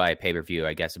 anyone could buy a pay-per-view,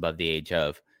 I guess, above the age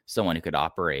of someone who could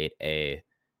operate a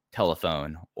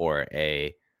telephone or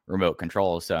a remote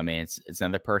control. So, I mean, it's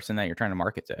another person that you're trying to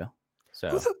market to.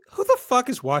 So who the fuck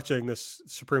is watching this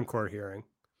Supreme Court hearing?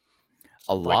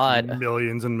 A lot.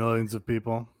 Millions and millions of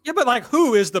people. Yeah, but like,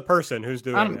 who is the person who's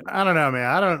doing it? I don't know, man.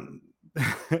 I don't...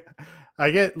 I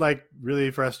get like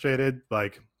really frustrated.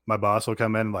 Like my boss will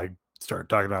come in and like start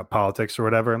talking about politics or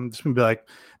whatever. I'm just gonna be like,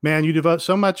 man, you devote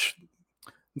so much.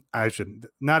 I shouldn't.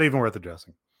 Not even worth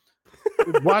addressing.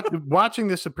 Watching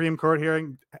the Supreme Court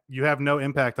hearing, you have no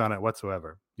impact on it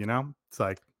whatsoever. It's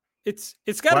like it's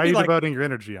got to be. Why are you like, devoting your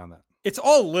energy on that? It's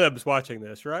all libs watching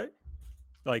this, right?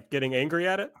 Like getting angry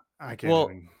at it. I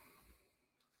can't.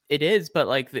 It is, but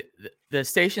like the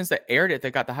stations that aired it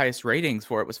that got the highest ratings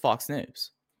for it was Fox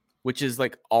News, which is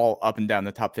like all up and down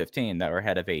the top 15 that were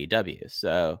ahead of AEW.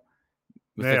 So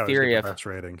with They the always get theory the of best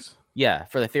ratings. yeah,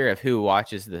 for the theory of who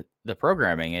watches the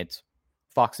programming, it's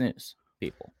Fox News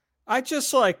people. I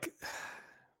just like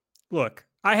look.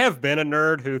 I have been a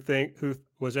nerd who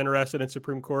was interested in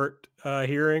Supreme Court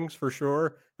hearings for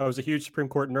sure. I was a huge Supreme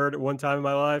Court nerd at one time in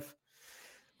my life.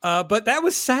 But that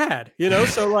was sad, you know?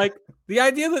 So like the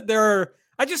idea that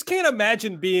I just can't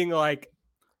imagine being like,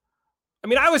 I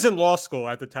mean, I was in law school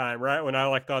at the time, right? When I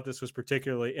like thought this was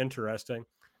particularly interesting.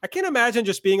 I can't imagine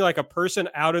just being like a person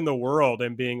out in the world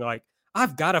and being like,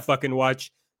 I've got to fucking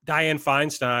watch Dianne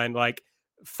Feinstein, like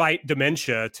fight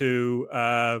dementia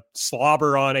to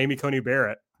slobber on Amy Coney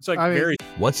Barrett. It's like very.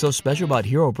 What's so special about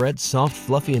Hero Bread's soft,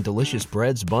 fluffy, and delicious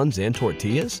breads, buns, and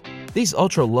tortillas? These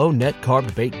ultra-low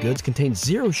net-carb baked goods contain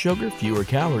zero sugar, fewer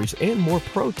calories, and more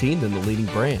protein than the leading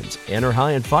brands, and are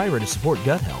high in fiber to support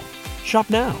gut health. Shop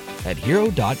now at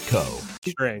hero.co.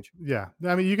 Strange. Yeah.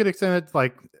 I mean, you could extend it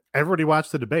like everybody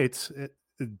watched the debates. It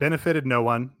benefited no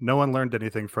one. No one learned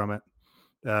anything from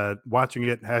it. Watching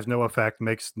it has no effect,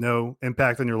 makes no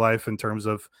impact on your life in terms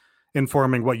of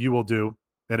informing what you will do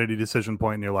at any decision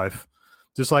point in your life.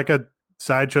 Just like a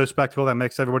sideshow spectacle that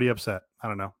makes everybody upset. I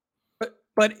don't know.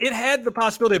 But it had the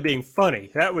possibility of being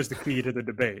funny. That was the key to the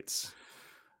debates.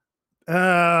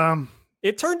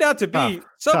 It turned out to be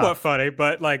somewhat funny,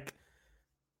 but like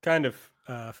kind of,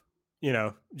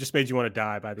 just made you want to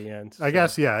die by the end. I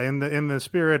guess, yeah. In the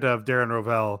spirit of Darren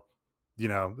Rovell,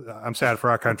 I'm sad for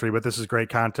our country, but this is great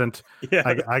content.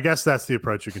 Yeah. I guess that's the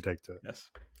approach you can take to it. Yes.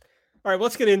 All right,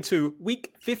 let's get into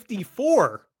week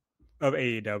 54 of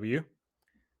AEW.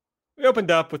 We opened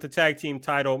up with the tag team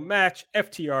title match,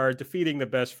 FTR defeating the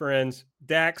Best Friends.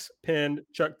 Dax pinned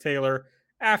Chuck Taylor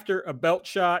after a belt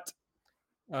shot.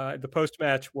 The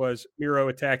post-match was Miro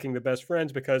attacking the Best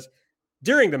Friends because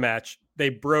during the match, they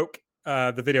broke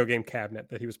the video game cabinet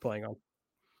that he was playing on.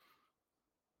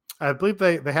 I believe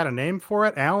they had a name for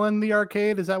it. Alan the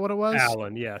Arcade, is that what it was?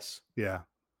 Alan, yes. Yeah.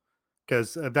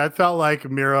 Because that felt like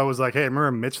Miro was like, hey,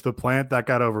 remember Mitch the Plant? That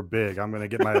got over big. I'm going to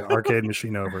get my arcade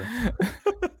machine over.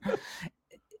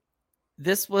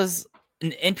 This was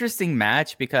an interesting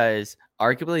match because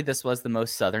arguably this was the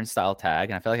most Southern style tag.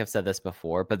 And I feel like I've said this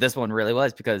before, but this one really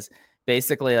was because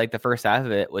basically like the first half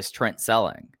of it was Trent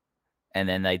selling. And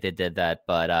then they did that.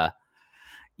 But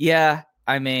yeah,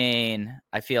 I mean,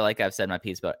 I feel like I've said my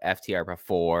piece about FTR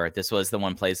before. This was the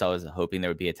one place I was hoping there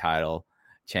would be a title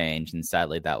change, and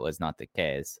sadly that was not the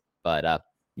case. But I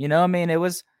mean,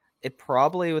 it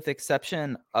probably, with the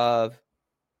exception of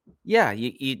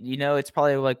it's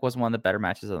probably like was one of the better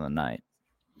matches of the night.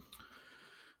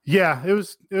 Yeah, it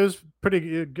was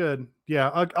pretty good.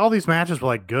 Yeah, all these matches were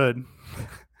like good.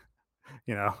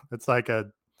 It's like I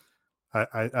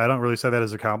don't really say that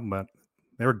as a compliment.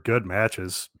 They were good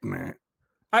matches.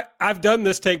 I've done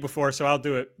this take before, so I'll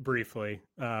do it briefly.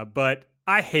 But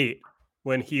I hate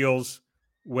when heels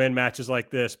win matches like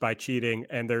this by cheating,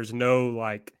 and there's no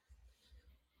like.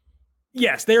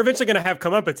 Yes, they're eventually going to have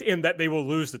comeuppance in that they will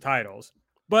lose the titles,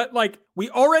 but like we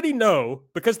already know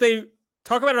because they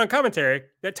talk about it on commentary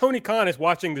that Tony Khan is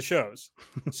watching the shows.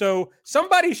 So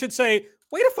somebody should say,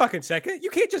 "Wait a fucking second! You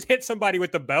can't just hit somebody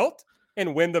with the belt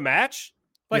and win the match."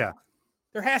 Like,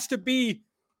 there has to be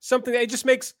something that just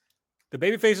makes the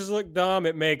baby faces look dumb.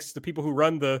 It makes the people who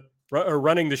running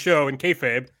the show in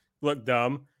kayfabe look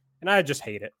dumb. And I just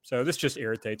hate it. So this just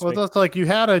irritates me. Well, that's like you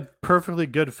had a perfectly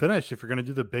good finish if you're going to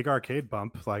do the big arcade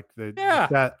bump. Like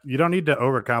that, you don't need to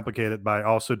overcomplicate it by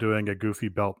also doing a goofy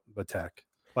belt attack.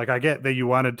 Like I get that you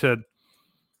wanted to.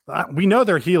 We know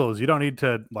they're heels. You don't need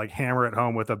to like hammer it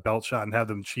home with a belt shot and have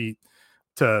them cheat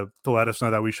to let us know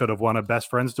that we should have wanted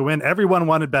Best Friends to win. Everyone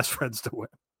wanted Best Friends to win.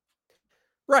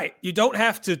 Right. You don't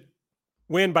have to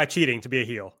win by cheating to be a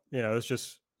heel. It's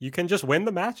just you can just win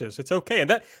the matches. It's okay. And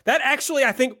that actually,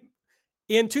 I think,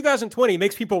 in 2020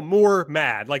 makes people more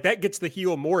mad. Like that gets the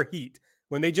heel more heat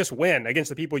when they just win against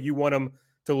the people you want them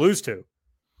to lose to,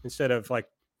 instead of like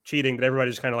cheating that everybody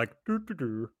just kind of like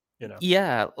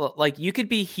Yeah, like you could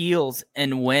be heels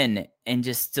and win and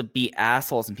just to be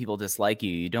assholes and people dislike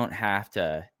you. You don't have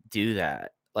to do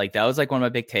that. Like that was like one of my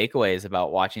big takeaways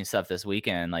about watching stuff this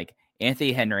weekend. Like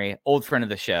Anthony Henry, old friend of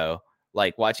the show,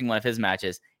 like watching one of his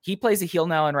matches, he plays a heel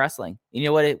now in wrestling. You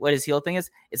know what his heel thing is?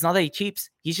 It's not that he cheats.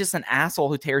 He's just an asshole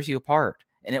who tears you apart.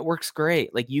 And it works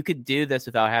great. Like you could do this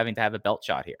without having to have a belt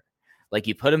shot here. Like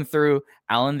you put him through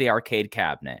Alan the Arcade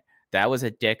cabinet. That was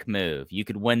a dick move. You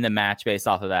could win the match based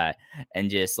off of that and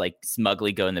just like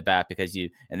smugly go in the back because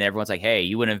and everyone's like, hey,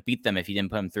 you wouldn't have beat them if you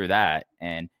didn't put them through that.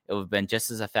 And it would have been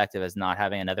just as effective as not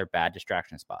having another bad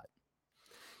distraction spot.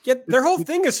 Yeah, their whole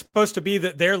thing is supposed to be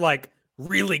that they're like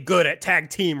really good at tag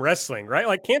team wrestling, right?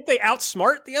 Like, can't they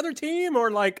outsmart the other team or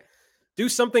like do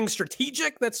something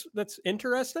strategic that's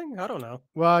interesting? I don't know.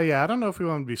 Well, yeah, I don't know if we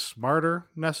want to be smarter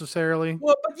necessarily.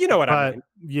 Well, but you know what I mean.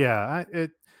 Yeah,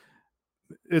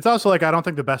 it's also like I don't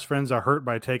think the best friends are hurt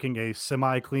by taking a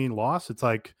semi-clean loss. It's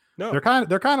like they're kind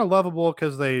of lovable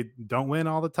because they don't win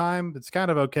all the time. It's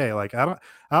kind of okay. Like I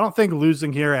don't think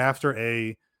losing here after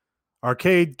a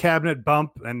arcade cabinet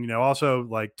bump and also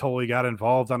like totally got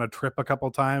involved on a trip a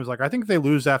couple times. Like I think if they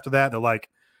lose after that, they're like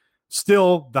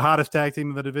still the hottest tag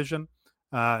team in the division.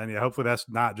 And yeah, hopefully that's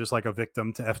not just like a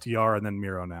victim to FTR and then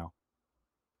Miro now.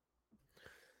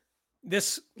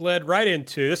 This led right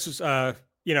into this was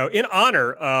in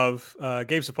honor of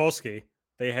Gabe Sapolsky.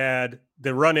 They had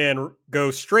the run in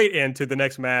go straight into the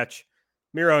next match.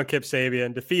 Miro and Kip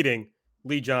Sabian defeating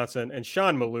Lee Johnson and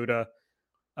Sean Maluda.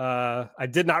 I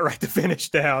did not write the finish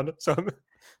down, so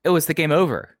it was the game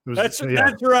over. That's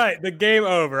right, the game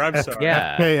over. I'm sorry.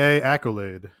 Yeah, FKA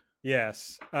accolade.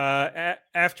 Yes.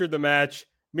 After the match,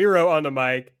 Miro on the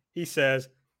mic, he says,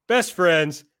 "Best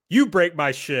friends, you break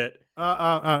my shit."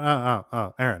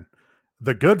 Aaron,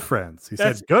 the good friends. He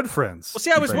said good friends. Well,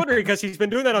 see, I was wondering because he's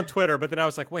been doing that on Twitter, but then I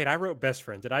was like, wait, I wrote best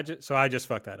friend. Did I just? So I just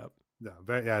fucked that up. No,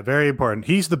 very important.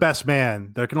 He's the best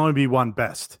man. There can only be one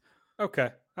best.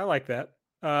 Okay, I like that.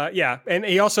 Yeah, and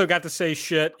he also got to say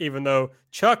shit, even though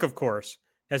Chuck, of course,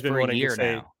 has been wanting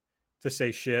to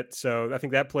say shit. So I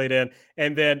think that played in.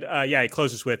 And then, he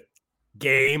closes with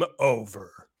game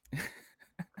over.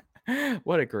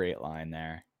 What a great line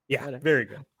there. Yeah, very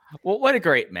good. Well, what a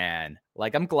great man.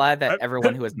 Like, I'm glad that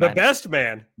everyone who was the best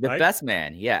man. The best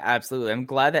man. Yeah, absolutely. I'm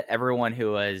glad that everyone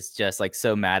who was just like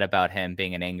so mad about him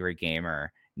being an angry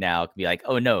gamer now can be like,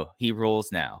 oh no, he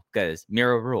rules now because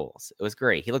Miro rules. It was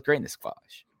great. He looked great in the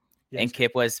squash. Yes. And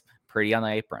Kip was pretty on the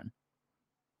apron.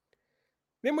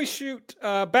 Then we shoot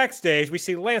backstage. We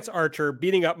see Lance Archer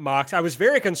beating up Mox. I was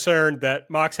very concerned that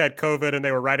Mox had COVID and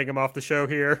they were writing him off the show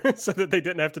here so that they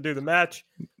didn't have to do the match.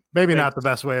 Maybe not the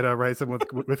best way to write him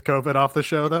with COVID off the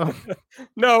show, though.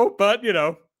 No, but,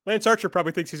 Lance Archer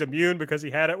probably thinks he's immune because he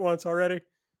had it once already.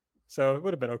 So it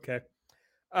would have been okay.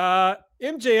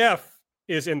 MJF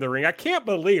is in the ring. I can't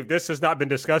believe this has not been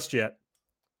discussed yet.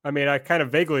 I mean, I kind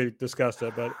of vaguely discussed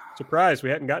it, but surprised we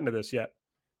hadn't gotten to this yet.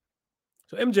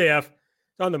 So MJF is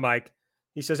on the mic.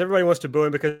 He says everybody wants to boo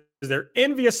him because they're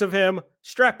envious of him.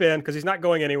 Strap in because he's not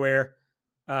going anywhere.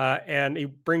 And he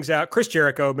brings out Chris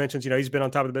Jericho, mentions, he's been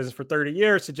on top of the business for 30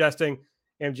 years, suggesting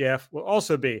MJF will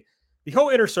also be. The whole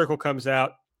inner circle comes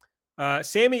out.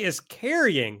 Sammy is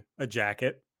carrying a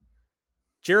jacket.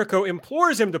 Jericho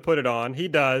implores him to put it on. He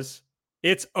does.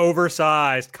 It's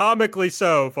oversized, comically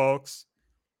so, folks.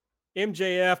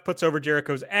 MJF puts over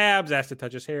Jericho's abs, asks to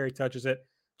touch his hair. He touches it.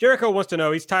 Jericho wants to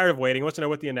know. He's tired of waiting. Wants to know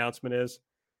what the announcement is.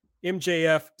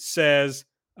 MJF says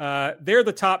they're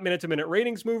the top minute-to-minute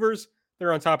ratings movers.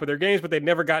 They're on top of their games, but they've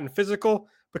never gotten physical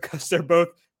because they're both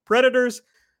predators.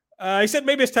 He said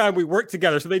maybe it's time we work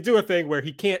together. So they do a thing where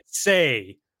he can't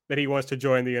say that he wants to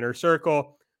join the inner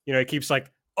circle. He keeps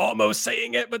like almost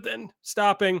saying it, but then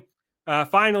stopping.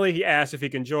 Finally, he asks if he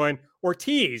can join.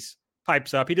 Ortiz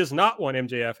pipes up. He does not want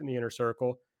MJF in the inner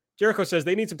circle. Jericho says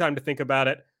they need some time to think about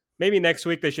it. Maybe next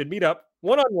week they should meet up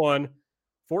one-on-one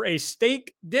for a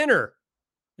steak dinner.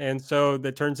 And so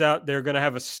it turns out they're going to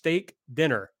have a steak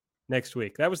dinner next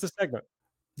week. That was the segment.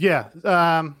 Yeah.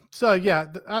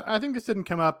 I think this didn't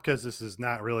come up because this is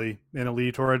not really an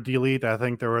elite or a delete. I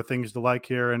think there were things to like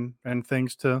here and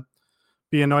things to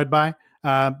be annoyed by.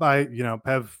 I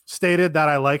have stated that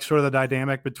I like sort of the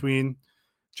dynamic between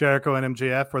Jericho and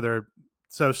MJF where they're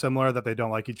so similar that they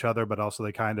don't like each other, but also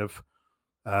they kind of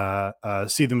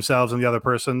see themselves in the other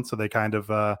person. So they kind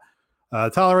of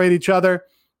tolerate each other.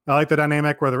 I like the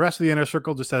dynamic where the rest of the inner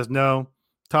circle just has no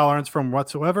tolerance from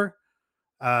whatsoever.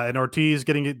 And Ortiz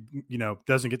getting it,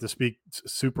 doesn't get to speak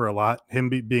super a lot. Him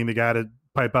being the guy to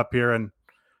pipe up here and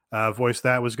voice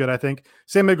that was good, I think.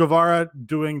 Sammy Guevara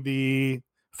doing the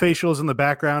facials in the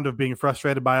background of being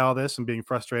frustrated by all this and being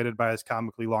frustrated by his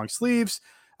comically long sleeves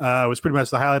was pretty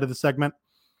much the highlight of the segment.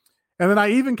 And then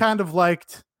I even kind of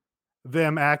liked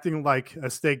them acting like a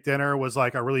steak dinner was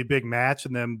like a really big match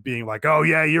and them being like, oh,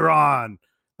 yeah, you're on.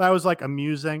 That was like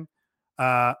amusing.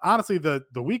 Honestly, the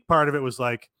weak part of it was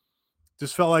like,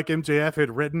 just felt like MJF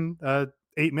had written a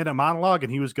 8-minute monologue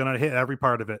and he was going to hit every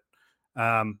part of it.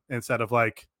 Instead of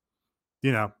like,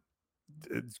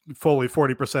 fully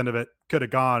 40% of it could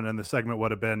have gone, and the segment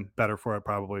would have been better for it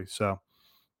probably. So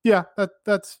yeah,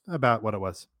 that's about what it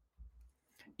was.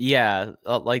 Yeah,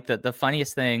 like the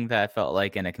funniest thing that I felt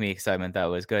like in a comedic segment that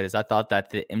was good is I thought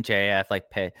that the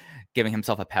MJF giving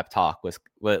himself a pep talk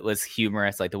was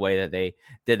humorous. Like the way that they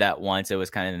did that once, it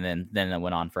was kind of, and then it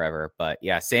went on forever. But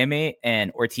yeah, Sammy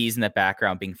and Ortiz in the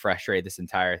background being frustrated this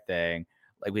entire thing.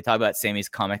 Like we talk about Sammy's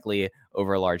comically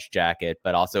over large jacket,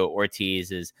 but also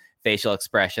Ortiz's facial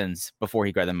expressions before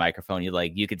he grabbed the microphone.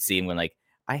 You could see him when like,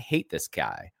 I hate this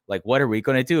guy. Like, what are we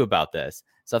going to do about this?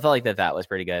 So I felt like that was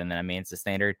pretty good. And then, I mean, it's the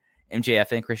standard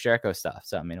MJF and Chris Jericho stuff.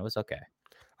 So, I mean, it was okay.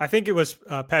 I think it was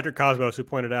Patrick Cosmos who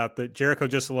pointed out that Jericho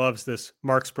just loves this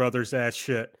Marx Brothers ass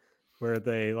shit where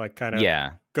they like kind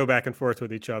of go back and forth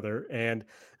with each other. And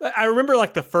I remember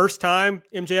like the first time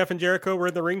MJF and Jericho were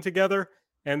in the ring together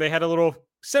and they had a little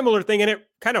similar thing and it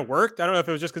kind of worked. I don't know if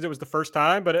it was just because it was the first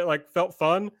time, but it like felt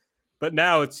fun. But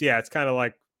now it's kind of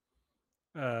like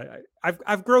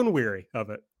I've grown weary of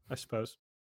it, I suppose.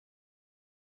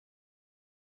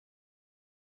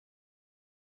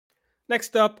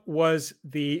 Next up was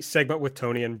the segment with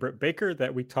Tony and Britt Baker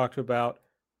that we talked about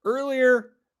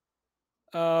earlier.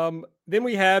 Then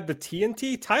we had the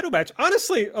TNT title match.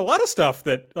 Honestly, a lot of stuff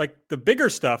that, like the bigger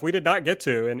stuff, we did not get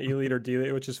to in Elite or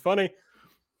D-Elite, which is funny.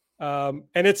 And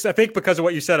it's, I think, because of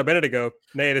what you said a minute ago,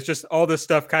 Nate, it's just all this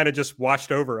stuff kind of just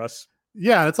washed over us.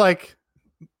 Yeah, it's like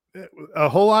a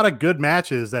whole lot of good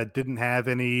matches that didn't have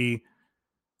any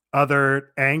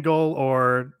other angle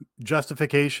or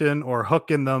justification or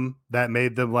hook in them that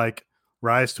made them like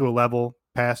rise to a level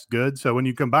past good. So when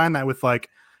you combine that with like,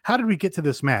 how did we get to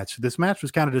this match? This match was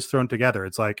kind of just thrown together.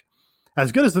 It's like,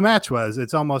 as good as the match was,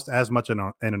 it's almost as much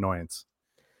an annoyance.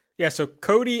 Yeah, so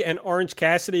Cody and Orange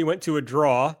Cassidy went to a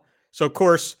draw. So, of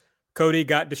course, Cody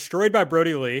got destroyed by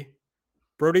Brody Lee.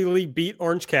 Brody Lee beat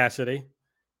Orange Cassidy.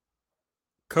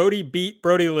 Cody beat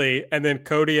Brody Lee, and then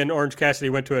Cody and Orange Cassidy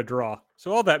went to a draw.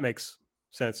 So all that makes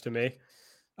sense to me.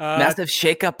 Massive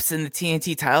shakeups in the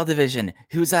TNT title division.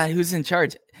 Who's in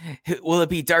charge? Will it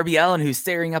be Darby Allin who's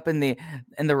staring up in the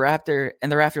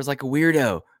rafters like a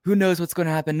weirdo? Who knows what's going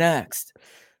to happen next?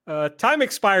 Time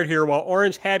expired here while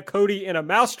Orange had Cody in a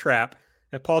mousetrap,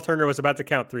 and Paul Turner was about to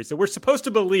count 3. So we're supposed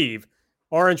to believe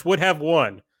Orange would have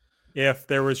won if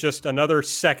there was just another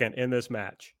second in this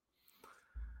match.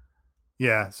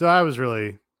 Yeah, so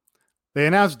they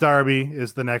announced Darby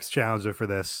is the next challenger for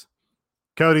this.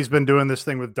 Cody's been doing this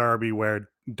thing with Darby where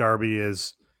Darby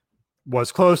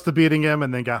was close to beating him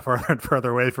and then got farther and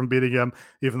further away from beating him,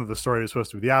 even though the story was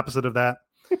supposed to be the opposite of that.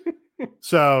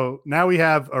 So now we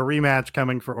have a rematch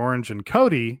coming for Orange and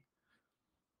Cody.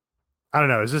 I don't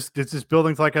know. Is this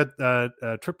building to like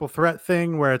a triple threat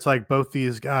thing where it's like both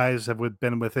these guys have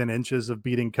been within inches of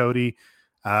beating Cody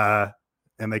and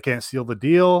they can't seal the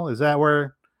deal? Is that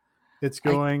where it's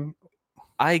going?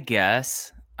 I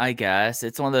guess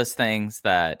it's one of those things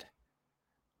that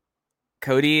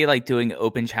Cody, like doing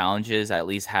open challenges, at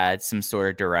least had some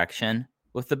sort of direction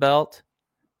with the belt.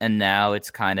 And now it's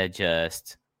kind of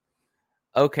just,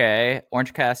 okay,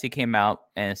 Orange Cassidy came out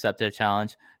and accepted a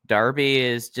challenge. Darby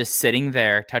is just sitting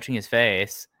there touching his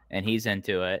face and he's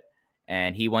into it.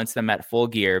 And he wants them at Full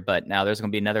Gear, but now there's going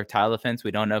to be another title defense.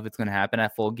 We don't know if it's going to happen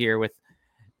at Full Gear with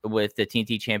the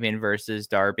TNT champion versus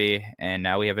Darby. And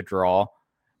now we have a draw.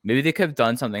 Maybe they could have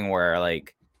done something where,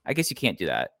 like, I guess you can't do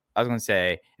that. I was going to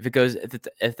say,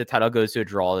 if the title goes to a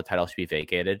draw, the title should be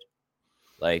vacated.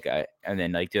 And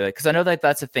then do it. Because I know that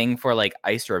that's a thing for, like,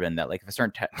 Ice Ribbon, that, like, if a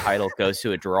certain title goes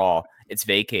to a draw, it's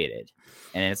vacated.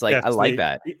 And it's like, I like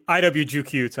that. The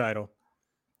IWGQ title.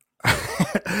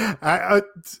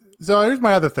 So here's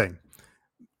my other thing.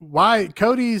 Why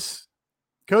Cody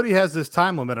has this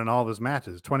time limit on all of his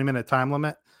matches, 20-minute time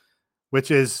limit, which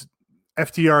is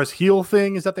FTR's heel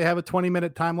thing, is that they have a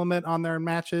 20-minute time limit on their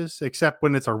matches, except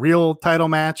when it's a real title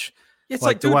match. It's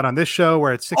like the dude, one on this show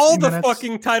where it's 60 all minutes. the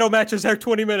fucking title matches have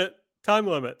 20-minute time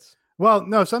limits. Well,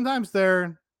 no, sometimes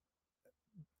they're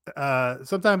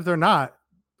not,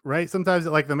 right? Sometimes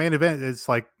like the main event is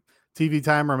like TV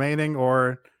time remaining,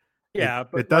 or but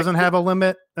it doesn't have a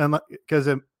limit, and because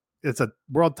it's a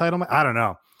world title match. I don't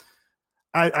know.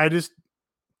 I just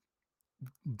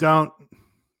don't.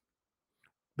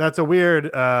 That's a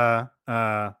weird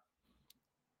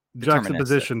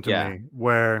juxtaposition to me,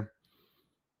 where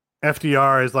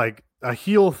FDR is like a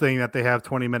heel thing that they have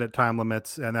 20-minute time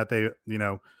limits and that they,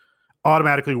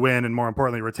 automatically win and, more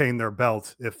importantly, retain their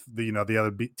belt if the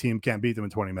other team can't beat them in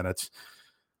 20 minutes.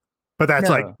 But that's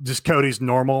like just Cody's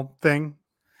normal thing.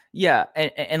 Yeah,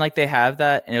 and like they have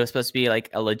that, and it was supposed to be like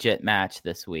a legit match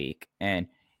this week. And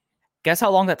guess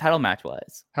how long that title match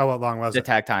was? How long was the it?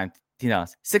 tag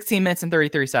 16 minutes and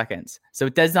 33 seconds. So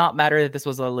it does not matter that this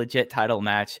was a legit title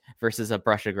match versus a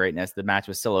Brush of Greatness. The match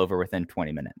was still over within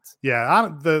 20 minutes. Yeah,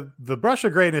 the Brush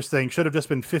of Greatness thing should have just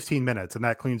been 15 minutes, and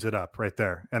that cleans it up right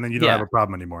there. And then you don't have a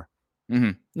problem anymore.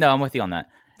 Mm-hmm. No, I'm with you on that.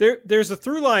 There's a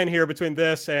through line here between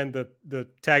this and the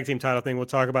tag team title thing we'll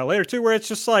talk about later too, where it's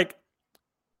just like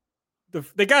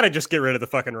they got to just get rid of the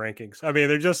fucking rankings. I mean,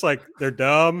 they're just like, they're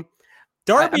dumb.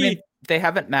 Darby, I mean, they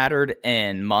haven't mattered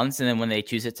in months, and then when they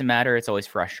choose it to matter, it's always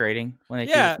frustrating when they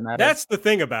choose it to matter. That's the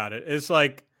thing about it. It's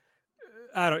like,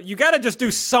 you got to just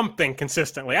do something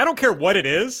consistently. I don't care what it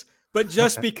is, but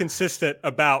just be consistent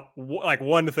about like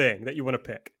one thing that you want to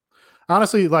pick.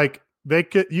 Honestly, like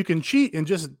you can cheat and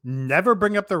just never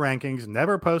bring up the rankings,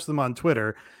 never post them on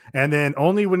Twitter, and then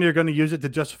only when you're going to use it to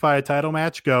justify a title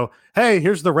match, go, hey,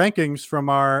 here's the rankings from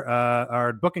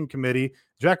our booking committee.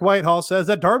 Jack Whitehall says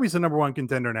that Darby's the number one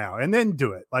contender now, and then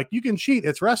do it. Like, you can cheat.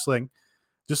 It's wrestling.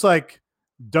 Just like,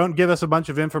 don't give us a bunch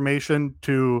of information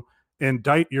to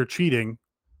indict your cheating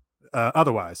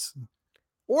otherwise.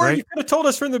 Or right? You could have told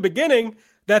us from the beginning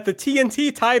that the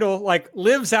TNT title like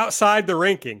lives outside the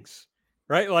rankings,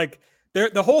 right? Like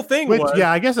the whole thing was,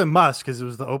 I guess it must, because it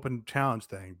was the open challenge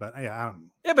thing. But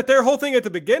but their whole thing at the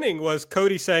beginning was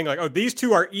Cody saying like, oh, these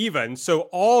two are even, so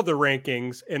all the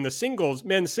rankings in the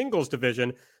men's singles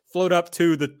division float up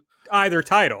to the either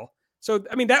title. So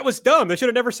I mean, that was dumb. They should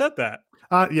have never said that.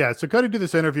 So Cody did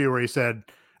this interview where he said,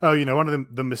 oh, one of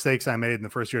the mistakes I made in the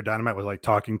first year of Dynamite was like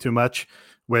talking too much,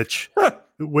 which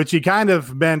he kind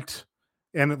of meant,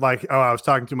 and like, oh, I was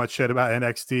talking too much shit about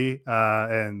NXT,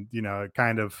 and it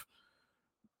kind of,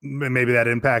 maybe that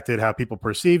impacted how people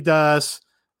perceived us,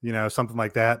 something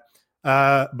like that.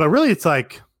 But really, it's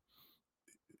like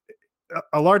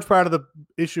a large part of the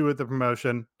issue with the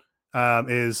promotion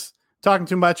is talking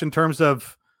too much in terms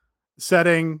of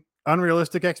setting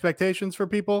unrealistic expectations for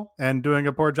people and doing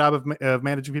a poor job of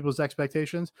managing people's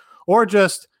expectations, or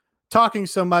just talking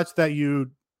so much that you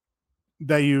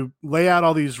lay out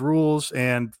all these rules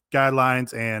and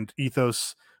guidelines and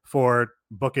ethos for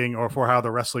booking, or for how the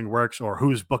wrestling works, or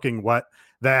who's booking what,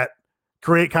 that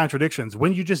create contradictions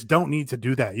when you just don't need to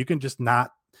do that. You can just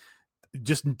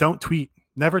don't tweet,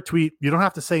 never tweet. You don't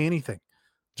have to say anything.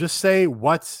 Just say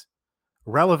what's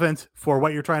relevant for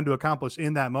what you're trying to accomplish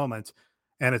in that moment.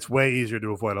 And it's way easier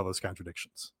to avoid all those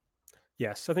contradictions.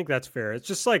 Yes, I think that's fair. It's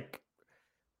just like,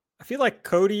 I feel like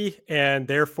Cody and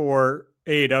therefore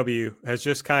AEW has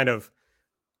just kind of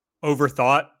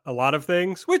overthought a lot of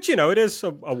things, which, it is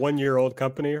a 1-year-old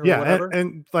company or whatever.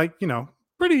 And like,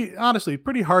 pretty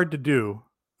hard to do,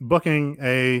 booking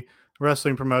a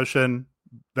wrestling promotion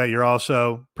that you're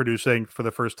also producing for the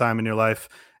first time in your life.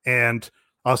 And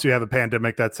also you have a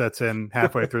pandemic that sets in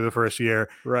halfway through the first year,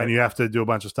 right? And you have to do a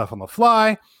bunch of stuff on the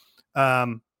fly.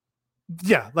 So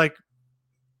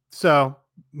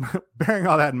bearing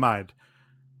all that in mind,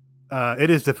 it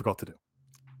is difficult to do.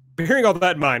 Bearing all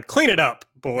that in mind, clean it up,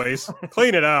 boys.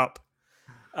 Clean it up.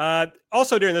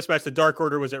 Also during this match, the Dark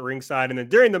Order was at ringside. And then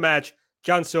during the match,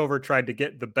 John Silver tried to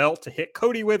get the belt to hit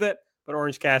Cody with it, but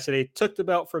Orange Cassidy took the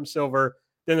belt from Silver.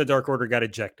 Then the Dark Order got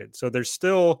ejected. So there's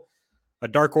still a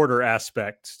Dark Order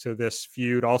aspect to this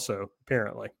feud also,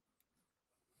 apparently.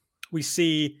 We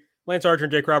see Lance Archer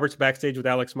and Jake Roberts backstage with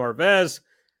Alex Marvez.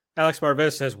 Alex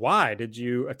Marvez says, why did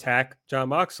you attack Jon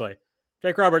Moxley?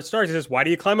 Jake Roberts starts. He says, why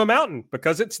do you climb a mountain?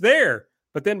 Because it's there.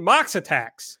 But then Mox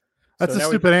attacks. That's a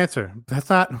stupid answer. That's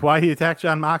not why he attacked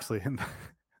Jon Moxley.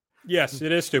 Yes,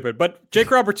 it is stupid. But Jake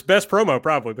Roberts' best promo,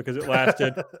 probably, because it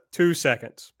lasted 2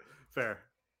 seconds. Fair.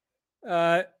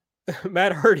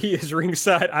 Matt Hardy is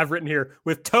ringside. I've written here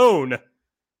with Tone.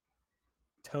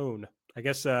 I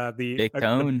guess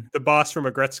the boss from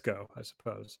Agretzko, I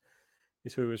suppose,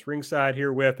 is who is ringside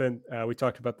here with. And we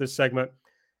talked about this segment.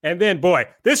 And then, boy,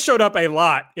 this showed up a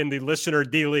lot in the listener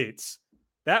deletes.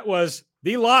 That was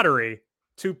the lottery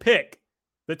to pick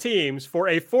the teams for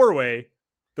a 4-way,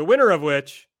 the winner of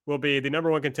which will be the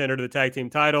number one contender to the tag team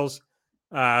titles.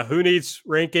 Who needs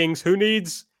rankings? Who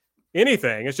needs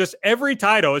anything? It's just every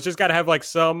title. It's just got to have like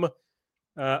some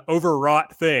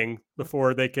overwrought thing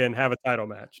before they can have a title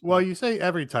match. Well, you say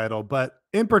every title, but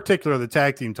in particular, the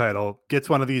tag team title gets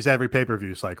one of these every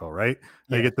pay-per-view cycle, right?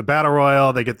 They get the Battle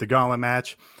Royal, they get the Gauntlet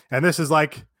match. And this is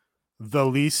like the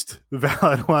least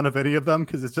valid one of any of them,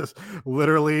 because it's just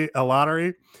literally a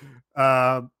lottery.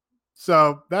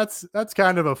 So that's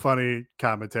kind of a funny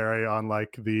commentary on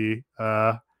like the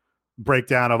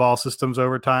breakdown of all systems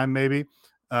over time, maybe.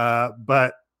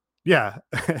 But yeah,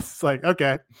 it's like,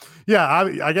 okay. Yeah,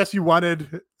 I guess you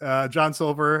wanted John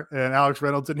Silver and Alex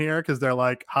Reynolds in here because they're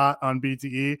like hot on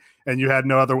BTE and you had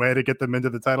no other way to get them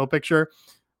into the title picture.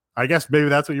 I guess maybe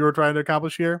that's what you were trying to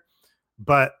accomplish here.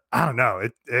 But I don't know.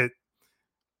 It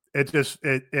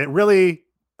really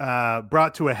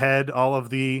brought to a head all of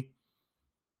the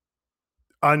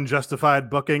unjustified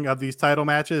booking of these title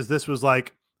matches. This was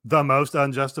like the most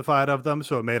unjustified of them,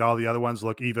 so it made all the other ones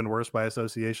look even worse by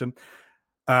association.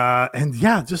 And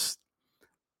yeah, just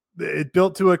it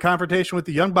built to a confrontation with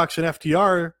the Young Bucks and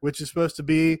FTR, which is supposed to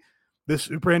be this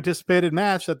super anticipated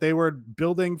match that they were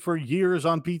building for years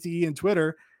on PTE and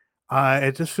Twitter.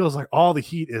 It just feels like all the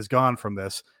heat is gone from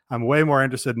this. I'm way more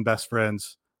interested in Best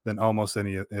Friends than almost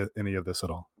any of this at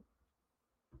all.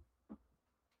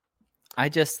 I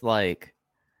just like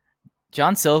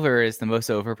John Silver is the most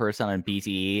over person on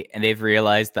BTE, and they've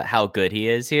realized that how good he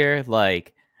is here.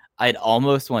 Like, I'd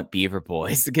almost want Beaver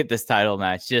Boys to get this title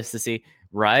match just to see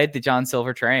ride the John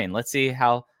Silver train. Let's see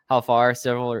how far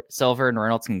Silver and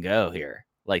Reynolds can go here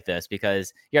like this,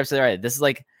 because you're absolutely right. This is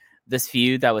like this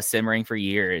feud that was simmering for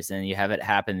years, and you have it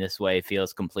happen this way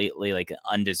feels completely like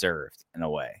undeserved in a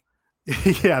way.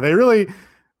 Yeah,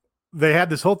 they had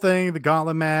this whole thing, the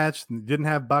gauntlet match, and didn't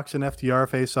have Bucks and FTR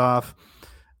face off.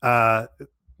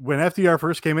 When FTR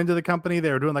first came into the company,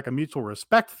 they were doing like a mutual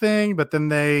respect thing, but then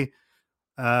they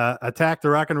attacked the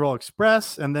Rock and Roll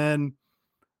Express, and then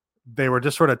they were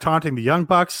just sort of taunting the Young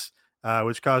Bucks,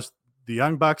 which caused the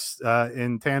Young Bucks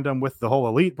in tandem with the whole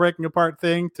Elite breaking apart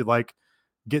thing to like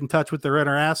get in touch with their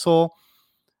inner asshole.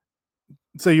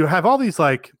 So you have all these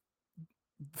like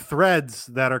threads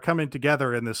that are coming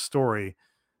together in this story,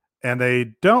 and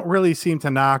they don't really seem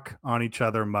to knock on each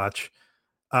other much.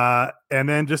 And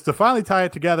then just to finally tie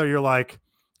it together, you're like,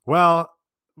 well,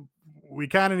 we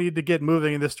kind of need to get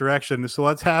moving in this direction. So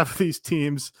let's have these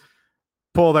teams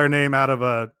pull their name out of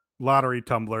a lottery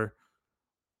tumbler.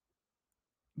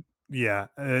 Yeah,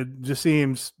 it just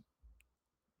seems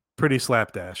pretty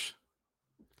slapdash.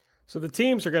 So the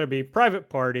teams are going to be Private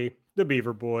Party, the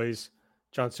Beaver Boys,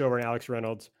 John Silver and Alex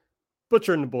Reynolds,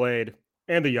 Butcher and the Blade,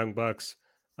 and the Young Bucks.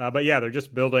 But yeah, they're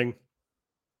just building.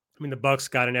 I mean, the Bucks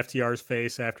got an FTR's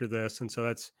face after this, and so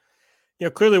that's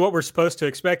clearly what we're supposed to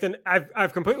expect. And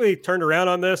I've completely turned around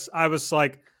on this. I was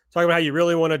like talking about how you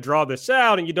really want to draw this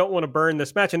out and you don't want to burn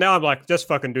this match, and now I'm like, just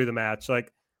fucking do the match.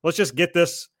 Like, let's just get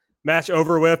this match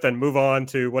over with and move on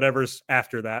to whatever's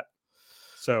after that.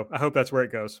 So I hope that's where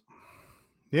it goes.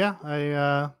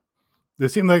 Yeah, it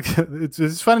seemed like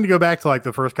it's funny to go back to like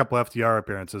the first couple FTR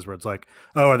appearances where it's like,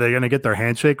 oh, are they going to get their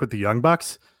handshake with the Young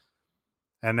Bucks?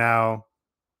 And now,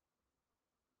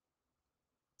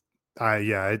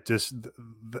 it just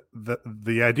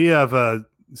the idea of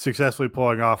successfully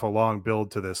pulling off a long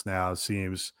build to this now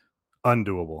seems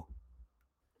undoable.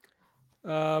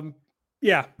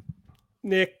 Yeah,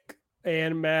 Nick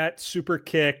and Matt super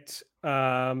kicked.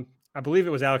 I believe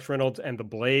it was Alex Reynolds and the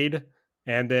Blade,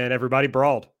 and then everybody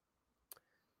brawled.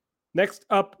 Next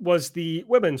up was the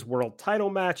women's world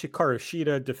title match. Hikaru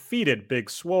Shida defeated Big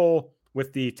Swole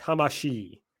with the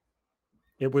Tamashi.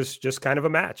 It was just kind of a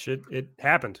match. It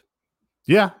happened.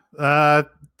 Yeah.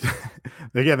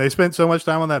 Again, they spent so much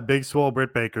time on that Big Swole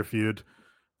Britt Baker feud.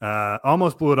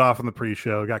 Almost blew it off in the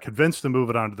pre-show. Got convinced to move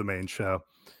it onto the main show.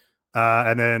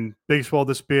 And then Big Swole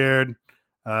disappeared.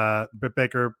 Britt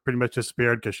Baker pretty much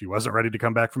disappeared because she wasn't ready to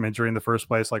come back from injury in the first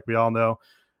place, like we all know.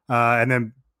 And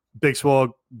then Big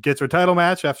Swole gets her title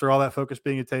match after all that focus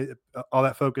being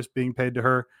paid to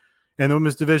her in the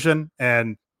women's division,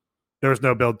 and there was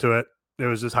no build to it. It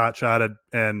was just hot shotted,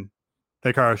 and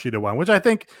Hikaru Shida won. Which I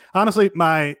think, honestly,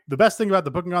 the best thing about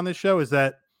the booking on this show is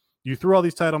that you threw all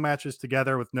these title matches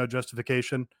together with no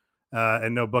justification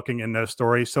and no booking and no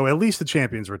story. So at least the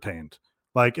champion's retained.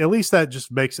 Like, at least that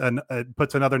just puts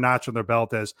another notch on their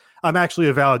belt as I'm actually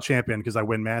a valid champion because I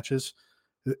win matches.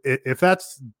 If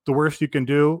that's the worst you can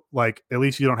do, like, at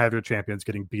least you don't have your champions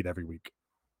getting beat every week.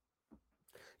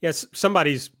 Yes,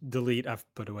 somebody's delete. I've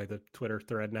put away the Twitter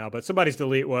thread now, but somebody's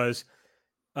delete was,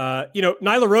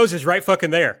 Nyla Rose is right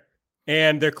fucking there.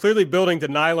 And they're clearly building to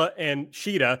Nyla and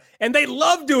Shida, and they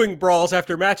love doing brawls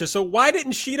after matches. So why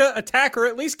didn't Shida attack her,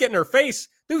 at least get in her face,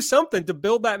 do something to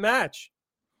build that match?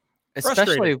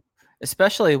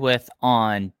 Especially with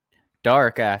on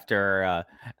Dark after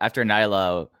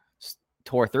Nyla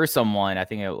tore through someone. I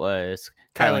think it was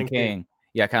Kylan King.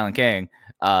 Yeah, Kylan King.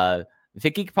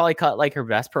 Vicky probably cut like her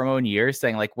best promo in years,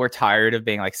 saying like, we're tired of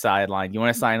being like sidelined. You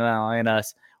want to sideline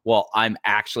us? Well, I'm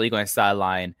actually going to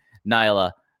sideline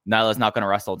Nyla. Nyla's not going to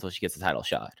wrestle until she gets a title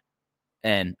shot.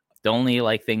 And the only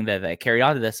like thing that carried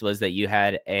on to this was that you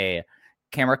had a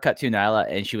camera cut to Nyla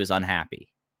and she was unhappy.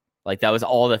 Like, that was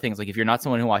all the things. Like, if you're not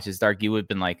someone who watches Dark, you would have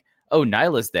been like, oh,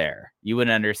 Nyla's there. You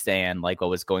wouldn't understand like what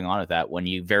was going on with that when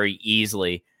you very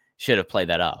easily should have played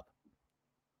that up.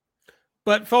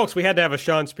 But folks, we had to have a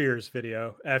Sean Spears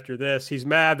video after this. He's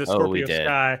mad that Oh, we Scorpio did.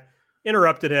 Sky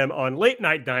interrupted him on Late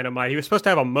Night Dynamite. He was supposed to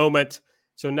have a moment.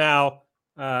 So now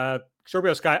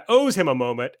Scorpio Sky owes him a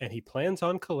moment, and he plans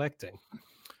on collecting.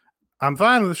 I'm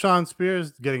fine with Sean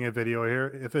Spears getting a video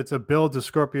here if it's a build to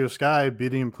Scorpio Sky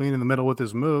beating him clean in the middle with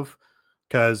his move,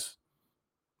 because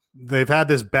they've had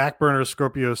this back burner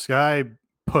Scorpio Sky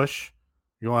push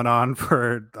going on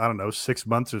for, I don't know, 6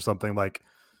 months or something, like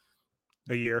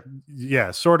A year.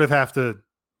 Yeah, sort of have to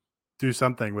do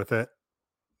something with it.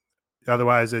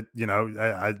 Otherwise,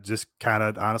 I just kind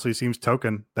of honestly seems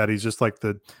token that he's just like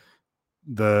the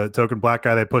token black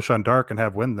guy they push on dark and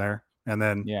have win there, and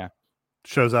then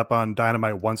shows up on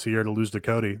Dynamite once a year to lose to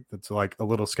Cody. That's like a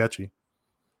little sketchy.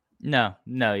 No,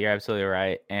 you're absolutely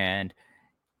right. And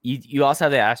you also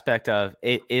have the aspect of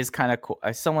it is kind of cool.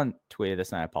 Someone tweeted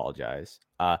this, and I apologize.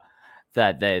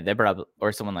 That they brought up,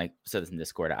 or someone like said this in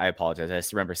Discord. I apologize. I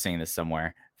just remember seeing this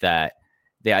somewhere, that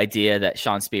the idea that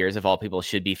Sean Spears, of all people,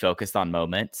 should be focused on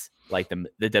moments like the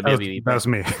WWE. That was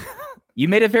me. You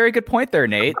made a very good point there,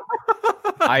 Nate.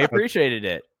 I appreciated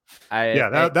it.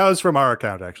 That was from our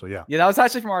account, actually. Yeah, that was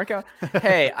actually from our account.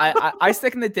 Hey, I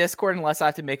stick in the Discord unless I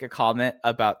have to make a comment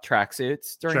about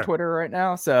tracksuits during Twitter right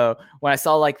now. So when I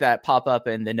saw like that pop up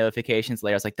in the notifications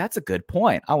layer, I was like, that's a good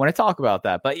point. I want to talk about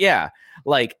that. But yeah,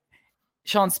 like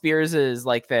Sean Spears is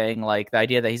like thing, like the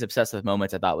idea that he's obsessed with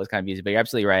moments, I thought was kind of easy. But you're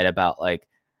absolutely right about like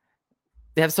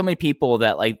they have so many people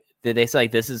that like they say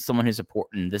like this is someone who's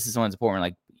important. This is someone's important.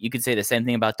 Like you could say the same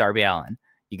thing about Darby Allin.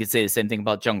 You could say the same thing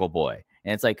about Jungle Boy.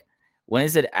 And it's like, when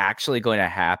is it actually going to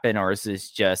happen, or is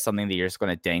this just something that you're just going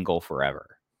to dangle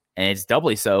forever? And it's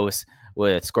doubly so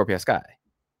with Scorpio Sky.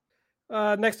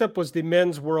 Next up was the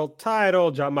men's world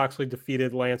title. Jon Moxley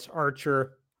defeated Lance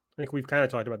Archer. I think we've kind of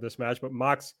talked about this match, but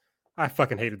I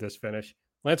fucking hated this finish.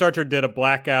 Lance Archer did a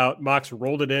blackout. Mox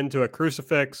rolled it into a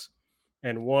crucifix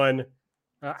and won.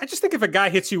 I just think if a guy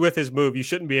hits you with his move, you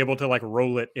shouldn't be able to like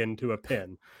roll it into a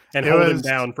pin and hold him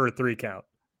down for a 3 count.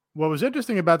 What was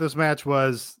interesting about this match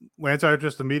was Lance Archer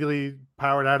just immediately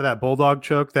powered out of that bulldog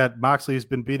choke that Moxley's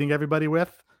been beating everybody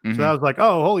with. Mm-hmm. So I was like,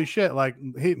 oh, holy shit. Like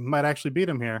he might actually beat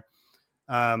him here.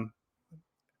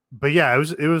 But yeah,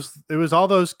 it was all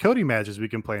those Cody matches we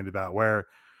complained about where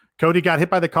Cody got hit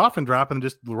by the coffin drop and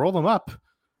just rolled him up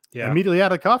immediately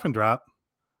out of the coffin drop.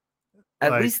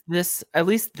 At least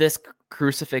this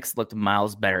crucifix looked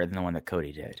miles better than the one that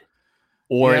Cody did.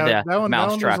 Or the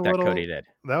mousetrap that Cody did.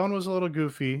 That one was a little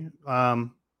goofy.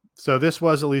 So this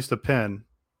was at least a pin.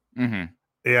 Mm-hmm.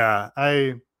 Yeah,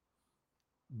 I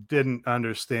didn't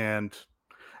understand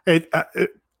it.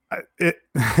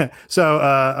 So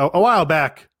a while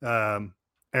back,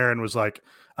 Aaron was like,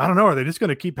 I don't know, are they just going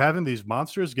to keep having these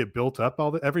monsters get built up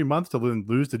every month to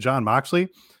lose to Jon Moxley?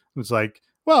 It was like,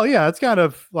 well, yeah, it's kind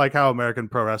of like how American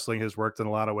pro wrestling has worked in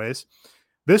a lot of ways.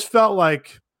 This felt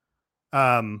like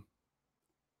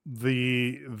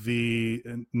the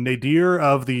nadir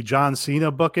of the John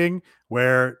Cena booking,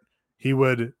 where he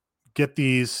would get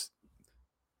these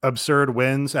absurd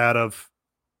wins out of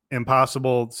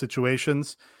impossible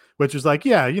situations, which is like,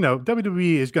 yeah,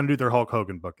 WWE is going to do their Hulk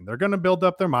Hogan booking. They're going to build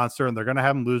up their monster and they're going to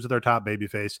have him lose to their top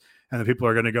babyface, and the people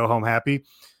are going to go home happy.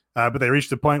 But they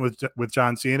reached a point with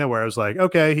John Cena where it was like,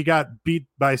 okay, he got beat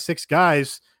by 6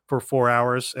 guys for 4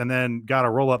 hours and then got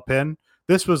a roll-up pin.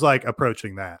 This was like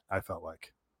approaching that, I felt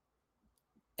like.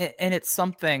 And it's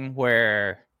something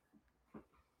where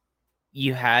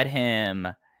you had him,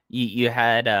 you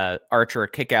had Archer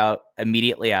kick out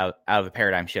immediately out of a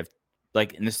paradigm shift,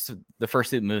 like in the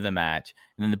first move of the match,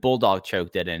 and then the bulldog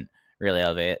choke didn't really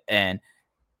elevate it. And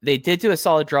they did do a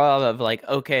solid draw of like,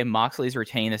 okay, Moxley's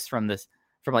retained this from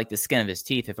like the skin of his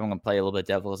teeth, if I'm going to play a little bit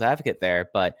devil's advocate there.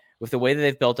 But with the way that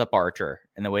they've built up Archer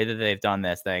and the way that they've done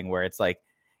this thing where it's like,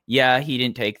 yeah, he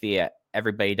didn't take the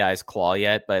everybody dies claw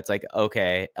yet, but it's like,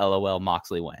 okay, LOL,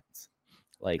 Moxley wins.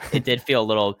 Like it did feel a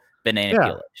little banana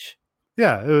peelish.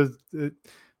 Yeah,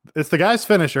 it's the guy's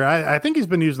finisher. I think he's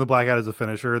been using the blackout as a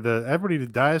finisher. The everybody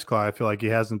dies claw, I feel like he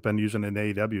hasn't been using in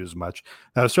AEW as much.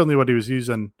 That was certainly what he was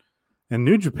using in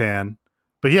New Japan.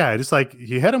 But yeah, just like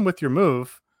he hit him with your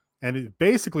move and it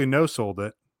basically no-sold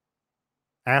it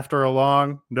after a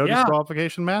long no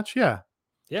disqualification match. Yeah.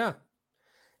 And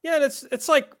it's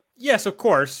like, yes, of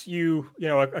course,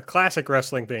 a classic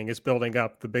wrestling thing is building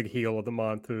up the big heel of the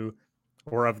month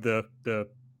or of the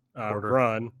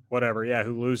run, whatever,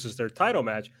 who loses their title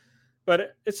match.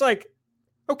 But it's like,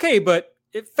 okay, but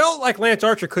it felt like Lance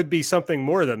Archer could be something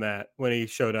more than that when he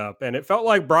showed up. And it felt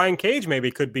like Brian Cage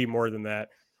maybe could be more than that.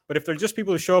 But if they're just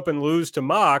people who show up and lose to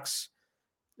Mox,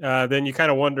 then you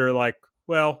kind of wonder like,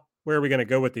 well, where are we going to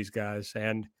go with these guys?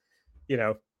 And,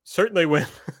 certainly when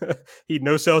he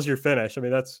no sells your finish. I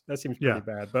mean, that seems pretty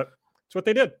bad, but it's what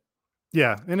they did.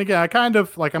 Yeah. And again, I kind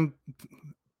of like,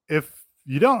 if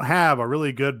you don't have a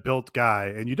really good built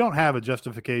guy and you don't have a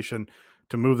justification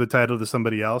to move the title to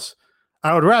somebody else,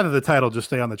 I would rather the title just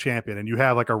stay on the champion and you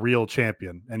have like a real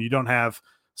champion and you don't have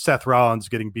Seth Rollins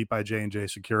getting beat by J&J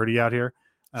Security out here.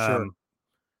 Sure.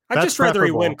 I'd just rather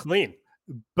he win clean.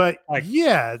 But like,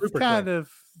 it's kind of,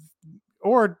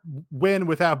 or win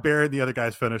without burying the other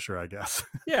guy's finisher, I guess.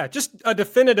 Yeah, just a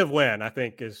definitive win, I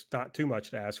think, is not too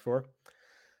much to ask for.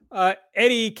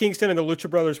 Eddie Kingston and the Lucha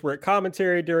Brothers were at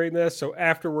commentary during this. So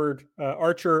afterward,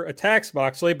 Archer attacks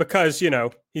Moxley because,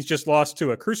 he's just lost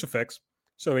to a crucifix.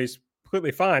 So he's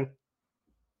completely fine.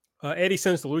 Eddie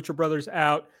sends the Lucha Brothers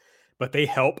out, but they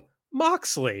help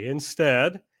Moxley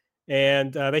instead.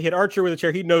 And they hit Archer with a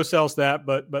chair. He no-sells that,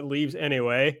 but leaves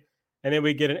anyway. And then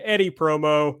we get an Eddie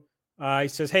promo. He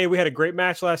says, hey, we had a great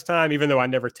match last time, even though I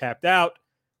never tapped out.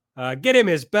 Get him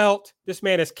his belt. This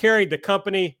man has carried the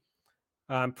company.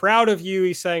 I'm proud of you.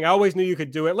 He's saying, I always knew you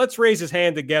could do it. Let's raise his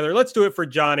hand together. Let's do it for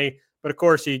Johnny. But of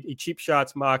course, he cheap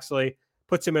shots Moxley,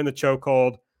 puts him in the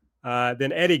chokehold.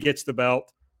 Then Eddie gets the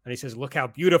belt and he says, look how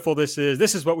beautiful this is.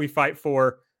 This is what we fight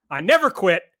for. I never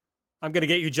quit. I'm going to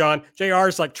get you, John. JR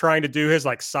is like trying to do his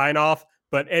like sign off,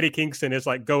 but Eddie Kingston is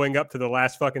like going up to the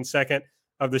last fucking second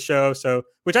of the show. So,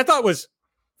 which I thought was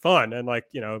fun and like,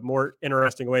 more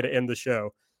interesting way to end the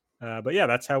show. But yeah,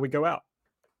 that's how we go out.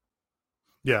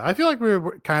 Yeah, I feel like we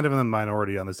were kind of in the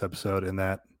minority on this episode in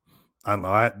that, I don't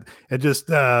know, it just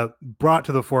brought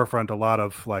to the forefront a lot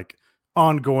of like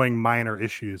ongoing minor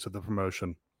issues of the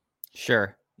promotion.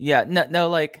 Sure. Yeah. No,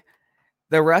 like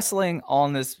the wrestling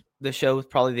on the show, with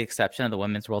probably the exception of the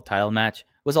women's world title match,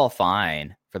 was all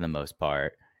fine for the most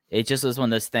part. It just was one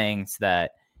of those things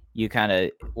that you kind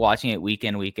of watching it week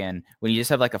in, when you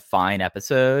just have like a fine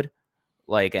episode,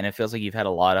 like, and it feels like you've had a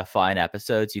lot of fine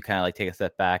episodes, you kind of like take a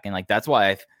step back. And like, that's why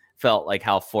I felt like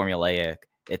how formulaic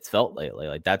it's felt lately.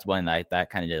 Like that's when that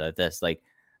kind of did like this. Like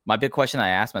my big question I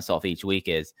ask myself each week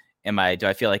is, do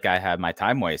I feel like I have my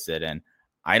time wasted? And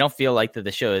I don't feel like that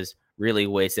the show has really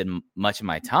wasted much of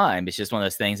my time. It's just one of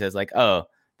those things that's like, oh,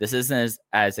 this isn't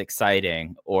as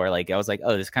exciting. Or like, I was like,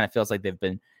 oh, this kind of feels like they've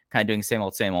been kind of doing same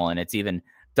old. And it's even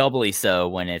doubly so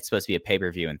when it's supposed to be a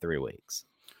pay-per-view in 3 weeks.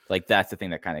 Like that's the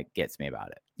thing that kind of gets me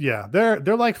about it. Yeah, they're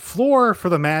like floor for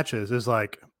the matches is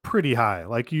like pretty high.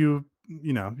 Like you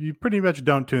pretty much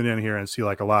don't tune in here and see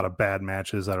like a lot of bad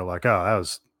matches that are like, oh, that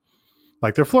was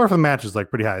like their floor for the match is like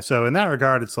pretty high. So in that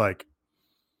regard, it's like,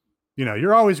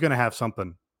 you're always going to have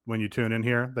something when you tune in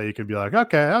here that you could be like,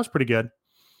 okay, that was pretty good.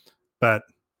 But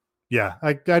yeah,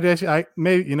 I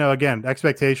maybe, again,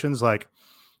 expectations, like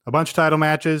a bunch of title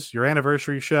matches, your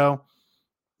anniversary show,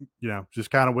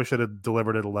 just kind of wish it had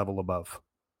delivered at a level above.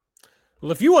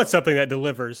 Well, if you want something that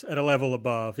delivers at a level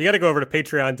above, you got to go over to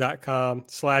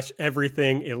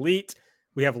patreon.com/everythingelite.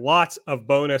 We have lots of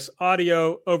bonus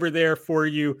audio over there for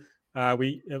you.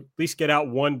 We at least get out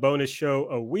one bonus show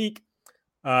a week.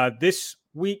 This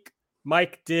week,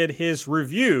 Mike did his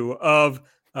review of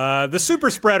the Super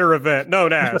Spreader event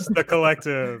known as the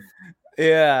Collective.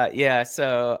 Yeah.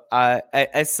 So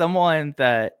as someone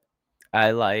that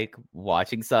I like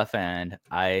watching stuff and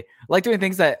I like doing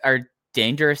things that are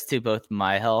dangerous to both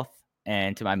my health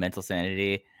and to my mental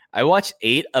sanity, I watched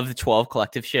 8 of the 12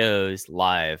 Collective shows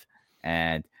live,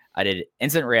 and I did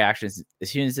instant reactions.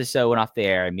 As soon as the show went off the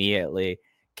air, immediately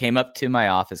came up to my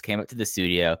office, came up to the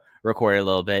studio, recorded a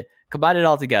little bit, combined it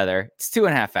all together. It's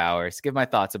 2.5 hours. Give my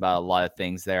thoughts about a lot of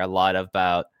things there, a lot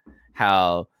about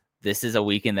how this is a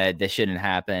weekend that this shouldn't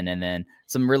happen, and then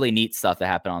some really neat stuff that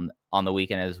happened on the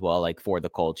weekend as well, like For the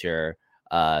Culture,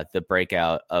 the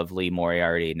breakout of Lee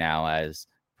Moriarty now as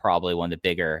probably one of the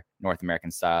bigger North American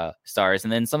stars,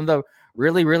 and then some of the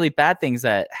really, really bad things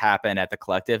that happen at the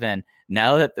Collective. And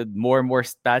now that the more and more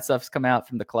bad stuff's come out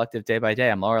from the Collective day by day,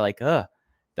 I'm more like,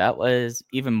 that was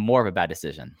even more of a bad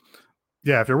decision.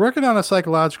 Yeah, if you're working on a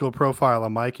psychological profile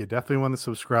on Mike, you definitely want to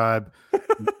subscribe.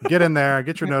 Get in there,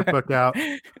 get your notebook out,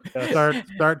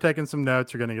 start taking some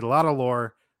notes. You're going to get a lot of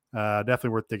lore.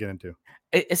 Definitely worth digging into.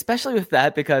 Especially with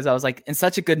that, because I was like in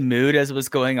such a good mood as it was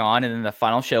going on, and then the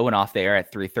final show went off the air at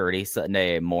 3:30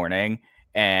 Sunday morning,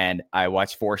 and I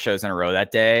watched 4 shows in a row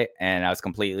that day, and I was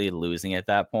completely losing at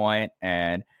that point.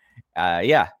 And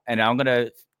and I'm gonna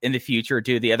in the future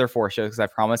do the other 4 shows because I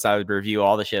promised I would review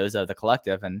all the shows of the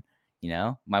Collective, and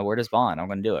my word is bond. I'm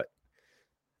gonna do it.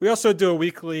 We also do a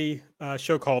weekly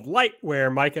show called Light,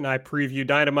 where Mike and I preview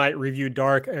Dynamite, review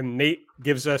Dark, and Nate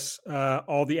gives us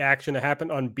all the action that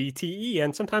happened on BTE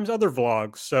and sometimes other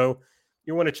vlogs. So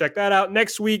you want to check that out.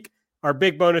 Next week, our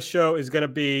big bonus show is going to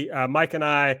be Mike and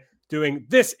I doing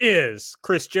This Is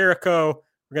Chris Jericho.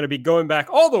 We're going to be going back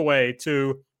all the way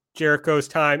to Jericho's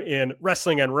time in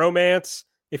Wrestling and Romance,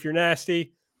 if you're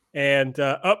nasty, and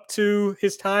up to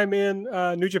his time in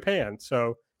New Japan.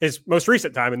 So his most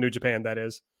recent time in New Japan, that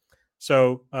is.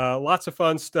 So lots of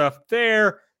fun stuff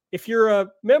there. If you're a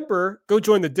member, go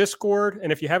join the Discord.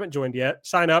 And if you haven't joined yet,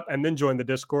 sign up and then join the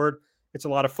Discord. It's a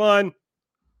lot of fun.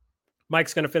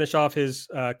 Mike's going to finish off his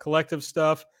collective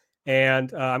stuff.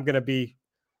 And I'm going to be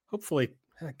hopefully,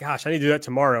 gosh, I need to do that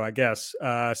tomorrow, I guess.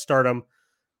 Start them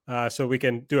so we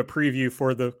can do a preview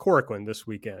for the Korakuen this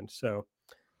weekend. So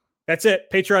that's it.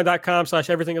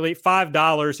 Patreon.com/everythingelite.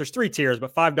 $5. There's 3 tiers,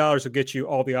 but $5 will get you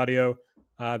all the audio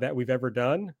that we've ever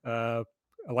done,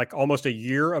 like almost a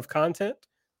year of content,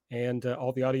 and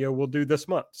all the audio we'll do this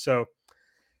month. So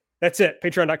that's it.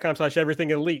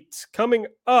 Patreon.com/everything-elite. Coming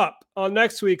up on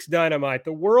next week's Dynamite,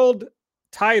 the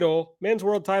men's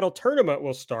world title tournament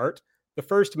will start. The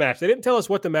first match. They didn't tell us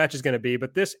what the match is going to be,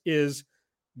 but this is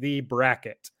the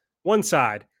bracket. One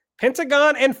side,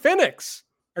 Pentagon and Phoenix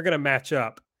are going to match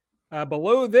up.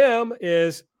 Below them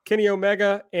is Kenny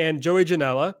Omega and Joey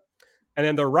Janela. And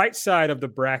then the right side of the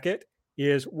bracket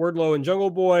is Wardlow and Jungle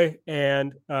Boy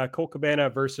and Colt Cabana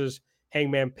versus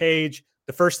Hangman Page.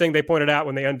 The first thing they pointed out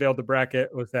when they unveiled the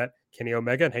bracket was that Kenny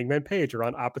Omega and Hangman Page are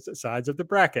on opposite sides of the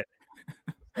bracket.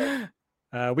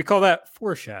 We call that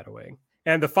foreshadowing.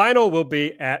 And the final will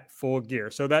be at Full Gear.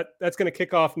 So that's going to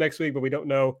kick off next week, but we don't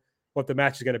know what the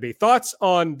match is going to be. Thoughts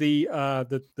on the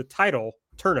title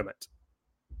tournament?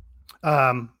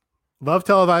 Love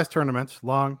televised tournaments.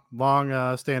 Long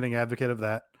standing advocate of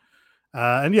that.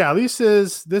 And yeah, this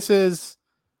is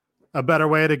a better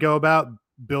way to go about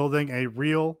building a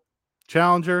real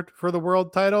challenger for the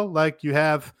world title. Like, you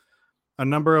have a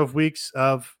number of weeks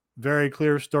of very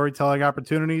clear storytelling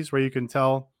opportunities where you can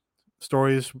tell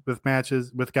stories with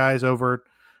matches with guys over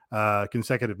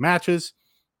consecutive matches,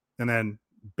 and then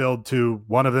build to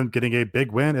one of them getting a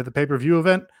big win at the pay-per-view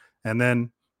event, and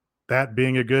then that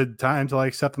being a good time to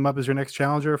like set them up as your next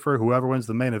challenger for whoever wins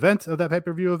the main event of that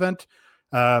pay-per-view event.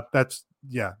 That's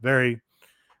very,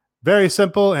 very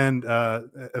simple and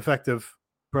effective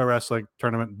pro wrestling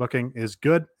tournament booking is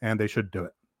good, and they should do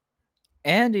it.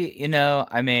 And,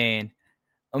 I mean,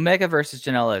 Omega versus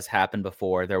Janela has happened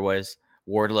before. There was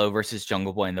Wardlow versus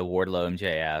Jungle Boy in the Wardlow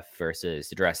MJF versus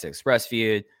the Jurassic Express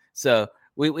feud. So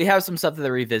we have some stuff that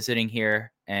they're revisiting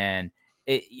here. And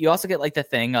you also get like the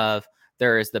thing of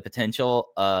there is the potential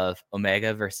of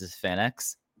Omega versus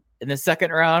Phoenix in the second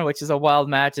round, which is a wild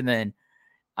match. And then,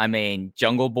 I mean,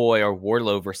 Jungle Boy or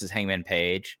Wardlow versus Hangman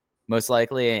Page, most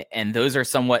likely. And those are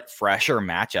somewhat fresher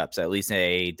matchups, at least in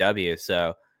AEW.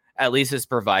 So at least it's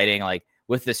providing, like,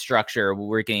 with the structure,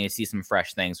 we're going to see some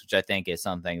fresh things, which I think is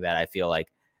something that I feel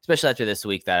like, especially after this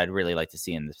week, that I'd really like to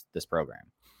see in this program.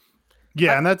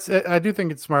 Yeah, and I do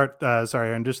think it's smart.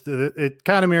 And just it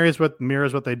kind of mirrors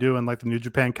what they do in like the New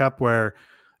Japan Cup, where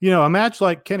a match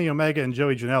like Kenny Omega and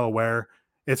Joey Janela, where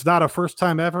it's not a first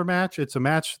time ever match. It's a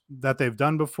match that they've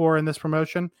done before in this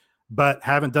promotion, but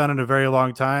haven't done in a very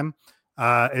long time.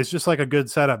 It's just like a good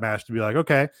setup match to be like,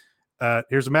 okay,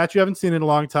 here's a match you haven't seen in a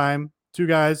long time. 2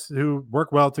 guys who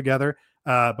work well together,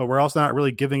 but we're also not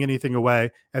really giving anything away.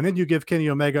 And then you give Kenny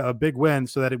Omega a big win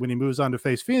so that when he moves on to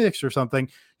face Phoenix or something,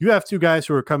 you have 2 guys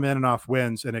who are coming in and off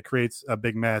wins, and it creates a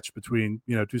big match between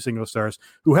 2 single stars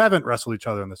who haven't wrestled each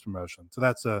other in this promotion. So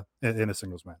that's in a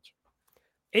singles match.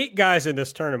 8 guys in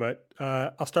this tournament.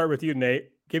 I'll start with you,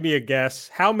 Nate. Give me a guess.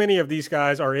 How many of these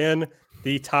guys are in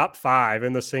the top 5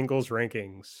 in the singles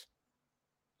rankings?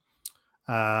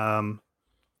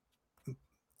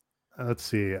 Let's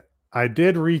see. I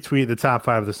did retweet the top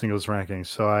 5 of the singles rankings.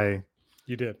 So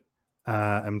You did.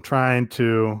 I'm trying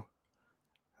to,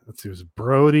 let's see, it was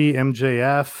Brody,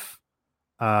 MJF.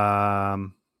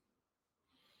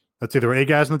 Let's see, there were 8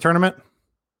 guys in the tournament.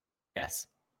 Yes.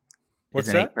 What's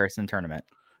it's an that? 8-person tournament.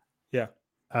 Yeah.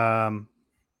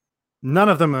 None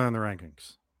of them are in the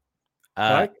rankings.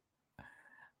 Mike?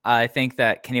 I think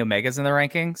that Kenny Omega's in the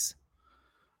rankings,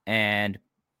 and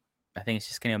I think it's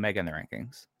just Kenny Omega in the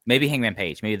rankings. Maybe Hangman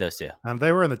Page. Maybe those 2.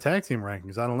 They were in the tag team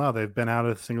rankings. I don't know. They've been out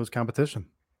of singles competition.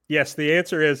 Yes, the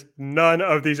answer is none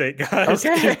of these 8 guys.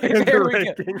 Okay. In the There we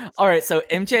rankings. go. All right. So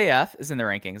MJF is in the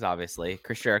rankings, obviously.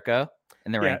 Chris Jericho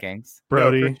in the rankings.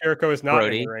 Brody. No, Chris Jericho is not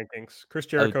Brody. in the rankings. Chris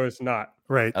Jericho is not.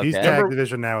 Right. He's Okay. tag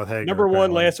division now with Hager. Number 1,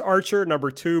 apparently. Lance Archer. Number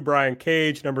 2, Brian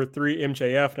Cage. Number 3,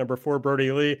 MJF. Number 4,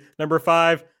 Brody Lee. Number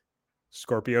 5,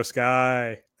 Scorpio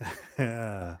Sky.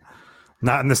 Yeah.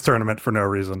 Not in this tournament for no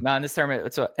reason. Not in this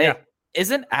tournament. So, Yeah.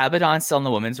 Isn't Abaddon still in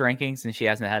the women's rankings, and she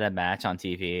hasn't had a match on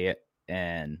TV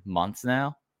in months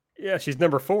now? Yeah, she's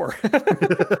number 4.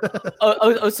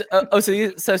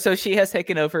 So she has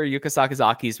taken over Yuka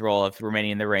Sakazaki's role of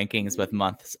remaining in the rankings with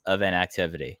months of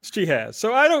inactivity. She has.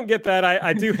 So I don't get that.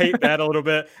 I do hate that a little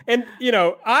bit. And, you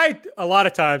know, a lot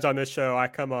of times on this show, I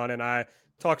come on and I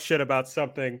talk shit about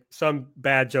some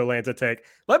bad Joe Lanza take.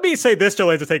 Let me say this Joe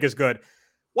Lanza take is good.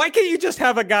 Why can't you just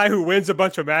have a guy who wins a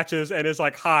bunch of matches and is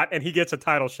like hot and he gets a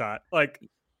title shot? Like,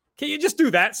 can you just do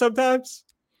that sometimes?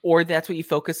 Or that's what you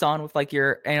focus on with like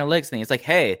your analytics thing. It's like,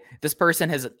 hey, this person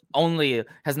has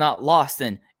not lost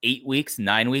in 8 weeks,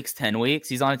 9 weeks, 10 weeks.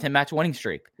 He's on a 10-match winning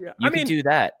streak. Yeah, you can do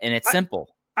that, and it's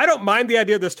simple. I don't mind the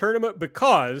idea of this tournament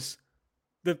because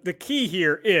the key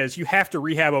here is you have to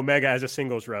rehab Omega as a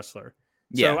singles wrestler.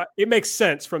 So it makes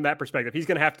sense from that perspective. He's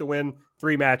going to have to win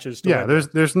 3 matches.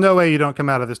 There's no way you don't come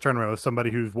out of this tournament with somebody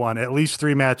who's won at least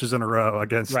 3 matches in a row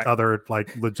against other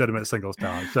like legitimate singles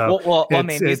talent. So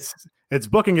it's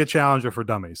booking a challenger for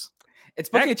dummies. It's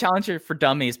booking a challenger for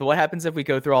dummies. But what happens if we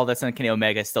go through all this and Kenny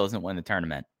Omega still doesn't win the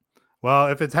tournament? Well,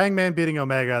 if it's Hangman beating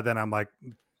Omega, then I'm like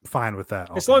fine with that.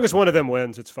 As long as one of them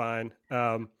wins, it's fine.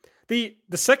 The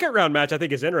second round match I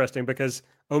think is interesting because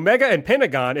Omega and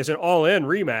Pentagon is an all-in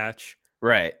rematch.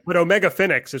 Right. But Omega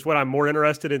Phoenix is what I'm more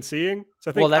interested in seeing.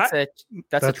 So I think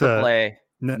that's a AAA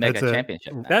Mega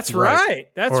Championship match. That's right.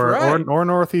 That's right. Or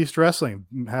Northeast Wrestling.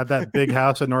 Had that big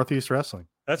house at Northeast Wrestling.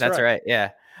 That's right. Yeah.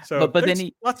 So but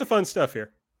then lots of fun stuff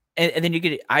here. And then you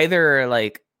get either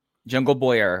like Jungle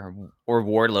Boy or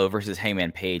Wardlow versus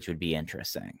Hangman Page would be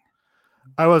interesting.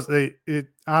 Honestly,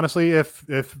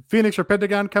 if Phoenix or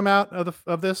Pentagon come out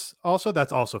of this also,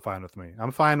 that's also fine with me.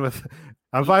 I'm fine with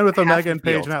Omega and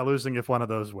Page not losing if one of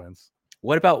those wins.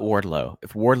 What about Wardlow?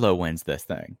 If Wardlow wins this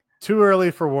thing, too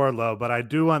early for Wardlow, but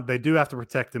they do have to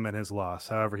protect him in his loss,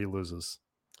 however he loses.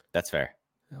 That's fair.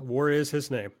 War is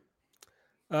his name.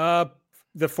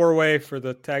 The 4-way for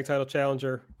the tag title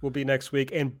challenger will be next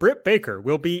week, and Britt Baker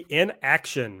will be in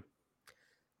action.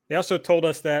 They also told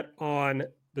us that on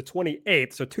the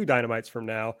 28th, so 2 Dynamites from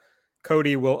now,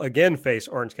 Cody will again face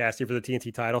Orange Cassidy for the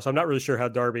TNT title. So I'm not really sure how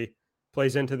Darby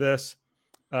plays into this.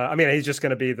 I mean, he's just going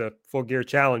to be the Full Gear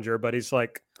challenger, but he's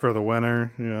like for the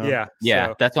winner. Yeah.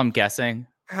 So that's what I'm guessing.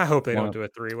 I hope they don't do a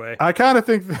 3-way. I kind of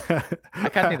think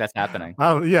that's happening.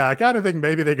 I kind of think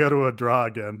maybe they go to a draw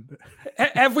again.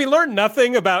 Have we learned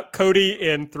nothing about Cody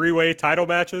in 3-way title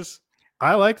matches?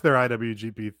 I liked their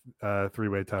IWGP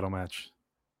 3-way title match.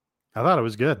 I thought it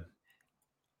was good.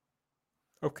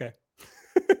 Okay.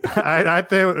 I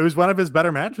think it was one of his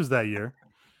better matches that year.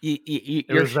 It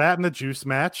was that and the Juice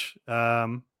match,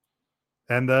 and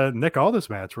the Nick Aldis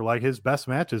match were like his best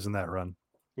matches in that run.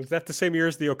 Was that the same year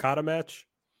as the Okada match?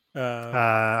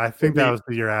 I think that was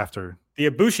the year after. The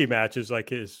Ibushi match is like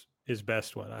his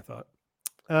best one, I thought.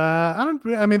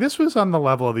 I mean, this was on the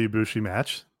level of the Ibushi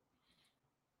match.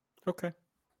 Okay.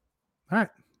 All right.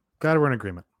 Glad we're in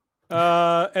agreement.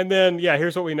 And then,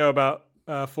 here's what we know about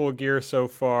Full Gear so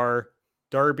far.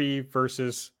 Darby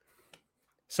versus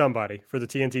somebody for the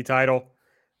TNT title.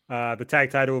 The tag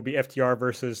title will be FTR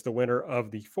versus the winner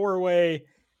of the 4-way,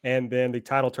 and then the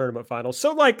title tournament finals.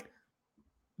 So, like,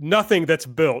 nothing that's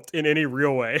built in any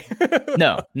real way.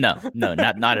 No, not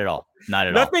at all. Not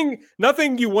at all.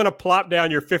 Nothing you want to plop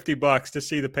down your $50 to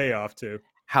see the payoff to.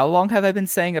 How long have I been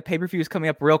saying a pay-per-view is coming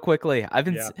up real quickly?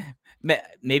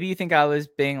 Maybe you think I was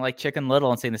being like Chicken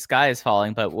Little and saying the sky is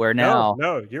falling, but we're now.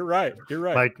 No, you're right. You're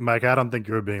right. Mike, I don't think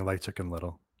you were being like Chicken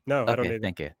Little. No, okay, I don't either.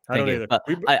 Thank you. I don't either. But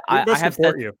I have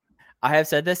support you. I have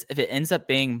said this. If it ends up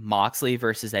being Moxley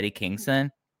versus Eddie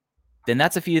Kingston, then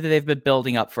that's a feud that they've been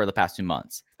building up for the past 2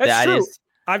 months. That's true.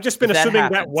 I've just been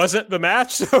assuming that wasn't the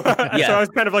match, so I was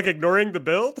kind of like ignoring the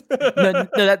build.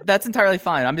 no, that's entirely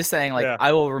fine. I'm just saying,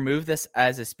 I will remove this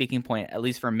as a speaking point, at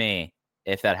least for me,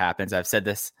 if that happens. I've said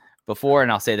this before,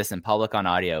 and I'll say this in public on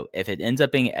audio. If it ends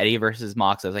up being Eddie versus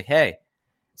Mox, I was like, hey,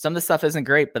 some of the stuff isn't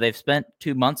great, but they've spent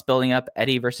 2 months building up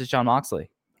Eddie versus John Moxley.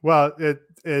 Well,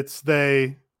 it's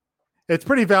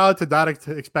pretty valid to not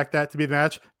expect that to be the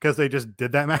match because they just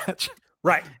did that match.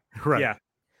 Right. Yeah.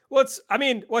 What's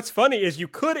funny is you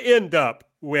could end up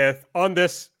with on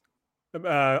this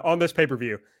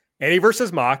pay-per-view, Eddie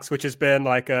versus Mox, which has been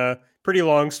like a pretty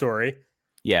long story.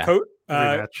 Yeah.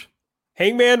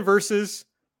 Hangman versus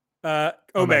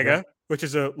Omega, which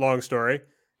is a long story.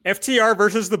 FTR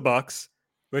versus the Bucks,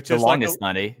 which is the longest,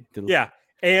 Nutty. Yeah.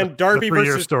 And Darby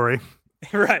versus story.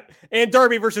 Right. And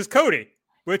Darby versus Cody,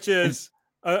 which is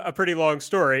a pretty long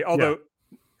story, although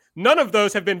none of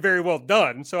those have been very well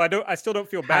done. So I still don't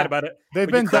feel bad about it. They've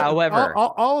been, however,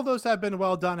 all of those have been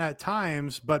well done at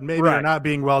times, but maybe they're not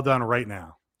being well done right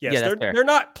now. Yes, they're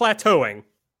not plateauing,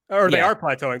 or they are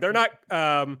plateauing. They're not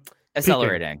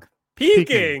accelerating.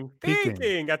 Peaking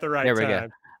Peaking. at the right There we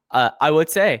time. go. I would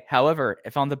say, however,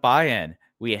 if on the buy-in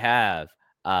we have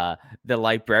the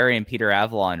librarian Peter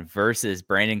Avalon versus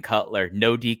Brandon Cutler,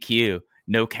 no DQ,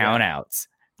 no countouts.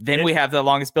 Then we have the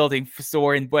longest building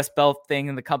store in West Belt thing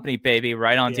in the company, baby,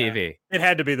 right on TV. It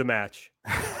had to be the match.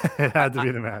 It had to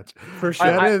be the match. For sure.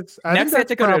 I Next, think they have that's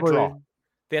to go to a probably- draw.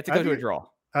 They have to I go to a think- draw.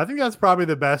 I think that's probably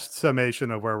the best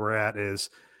summation of where we're at. Is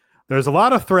there's a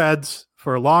lot of threads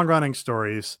for long running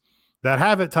stories that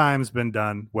have at times been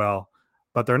done well,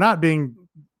 but they're not being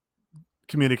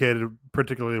communicated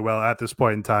particularly well at this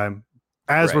point in time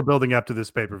as we're building up to this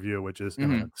pay-per-view, which is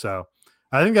imminent. So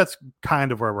I think that's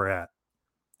kind of where we're at.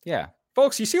 Yeah.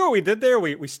 Folks, you see what we did there?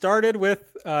 We started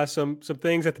with some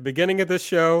things at the beginning of this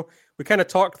show. We kind of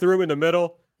talked through them in the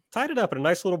middle, tied it up in a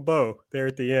nice little bow there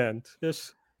at the end.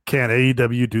 Just Can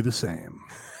AEW do the same?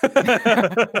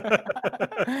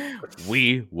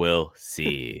 We will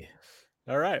see.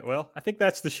 All right. Well, I think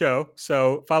that's the show.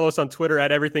 So follow us on Twitter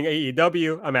at Everything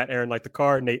AEW. I'm at Aaron Like the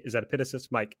Car. Nate is at Epitasis.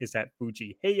 Mike is at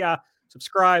Fuji. Hey,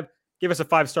 subscribe. Give us a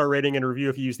 5-star rating and review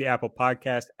if you use the Apple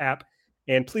Podcast app.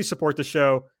 And please support the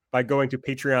show by going to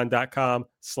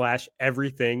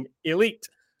patreon.com/everythingelite.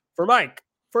 For Mike,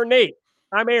 for Nate,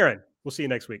 I'm Aaron. We'll see you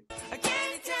next week.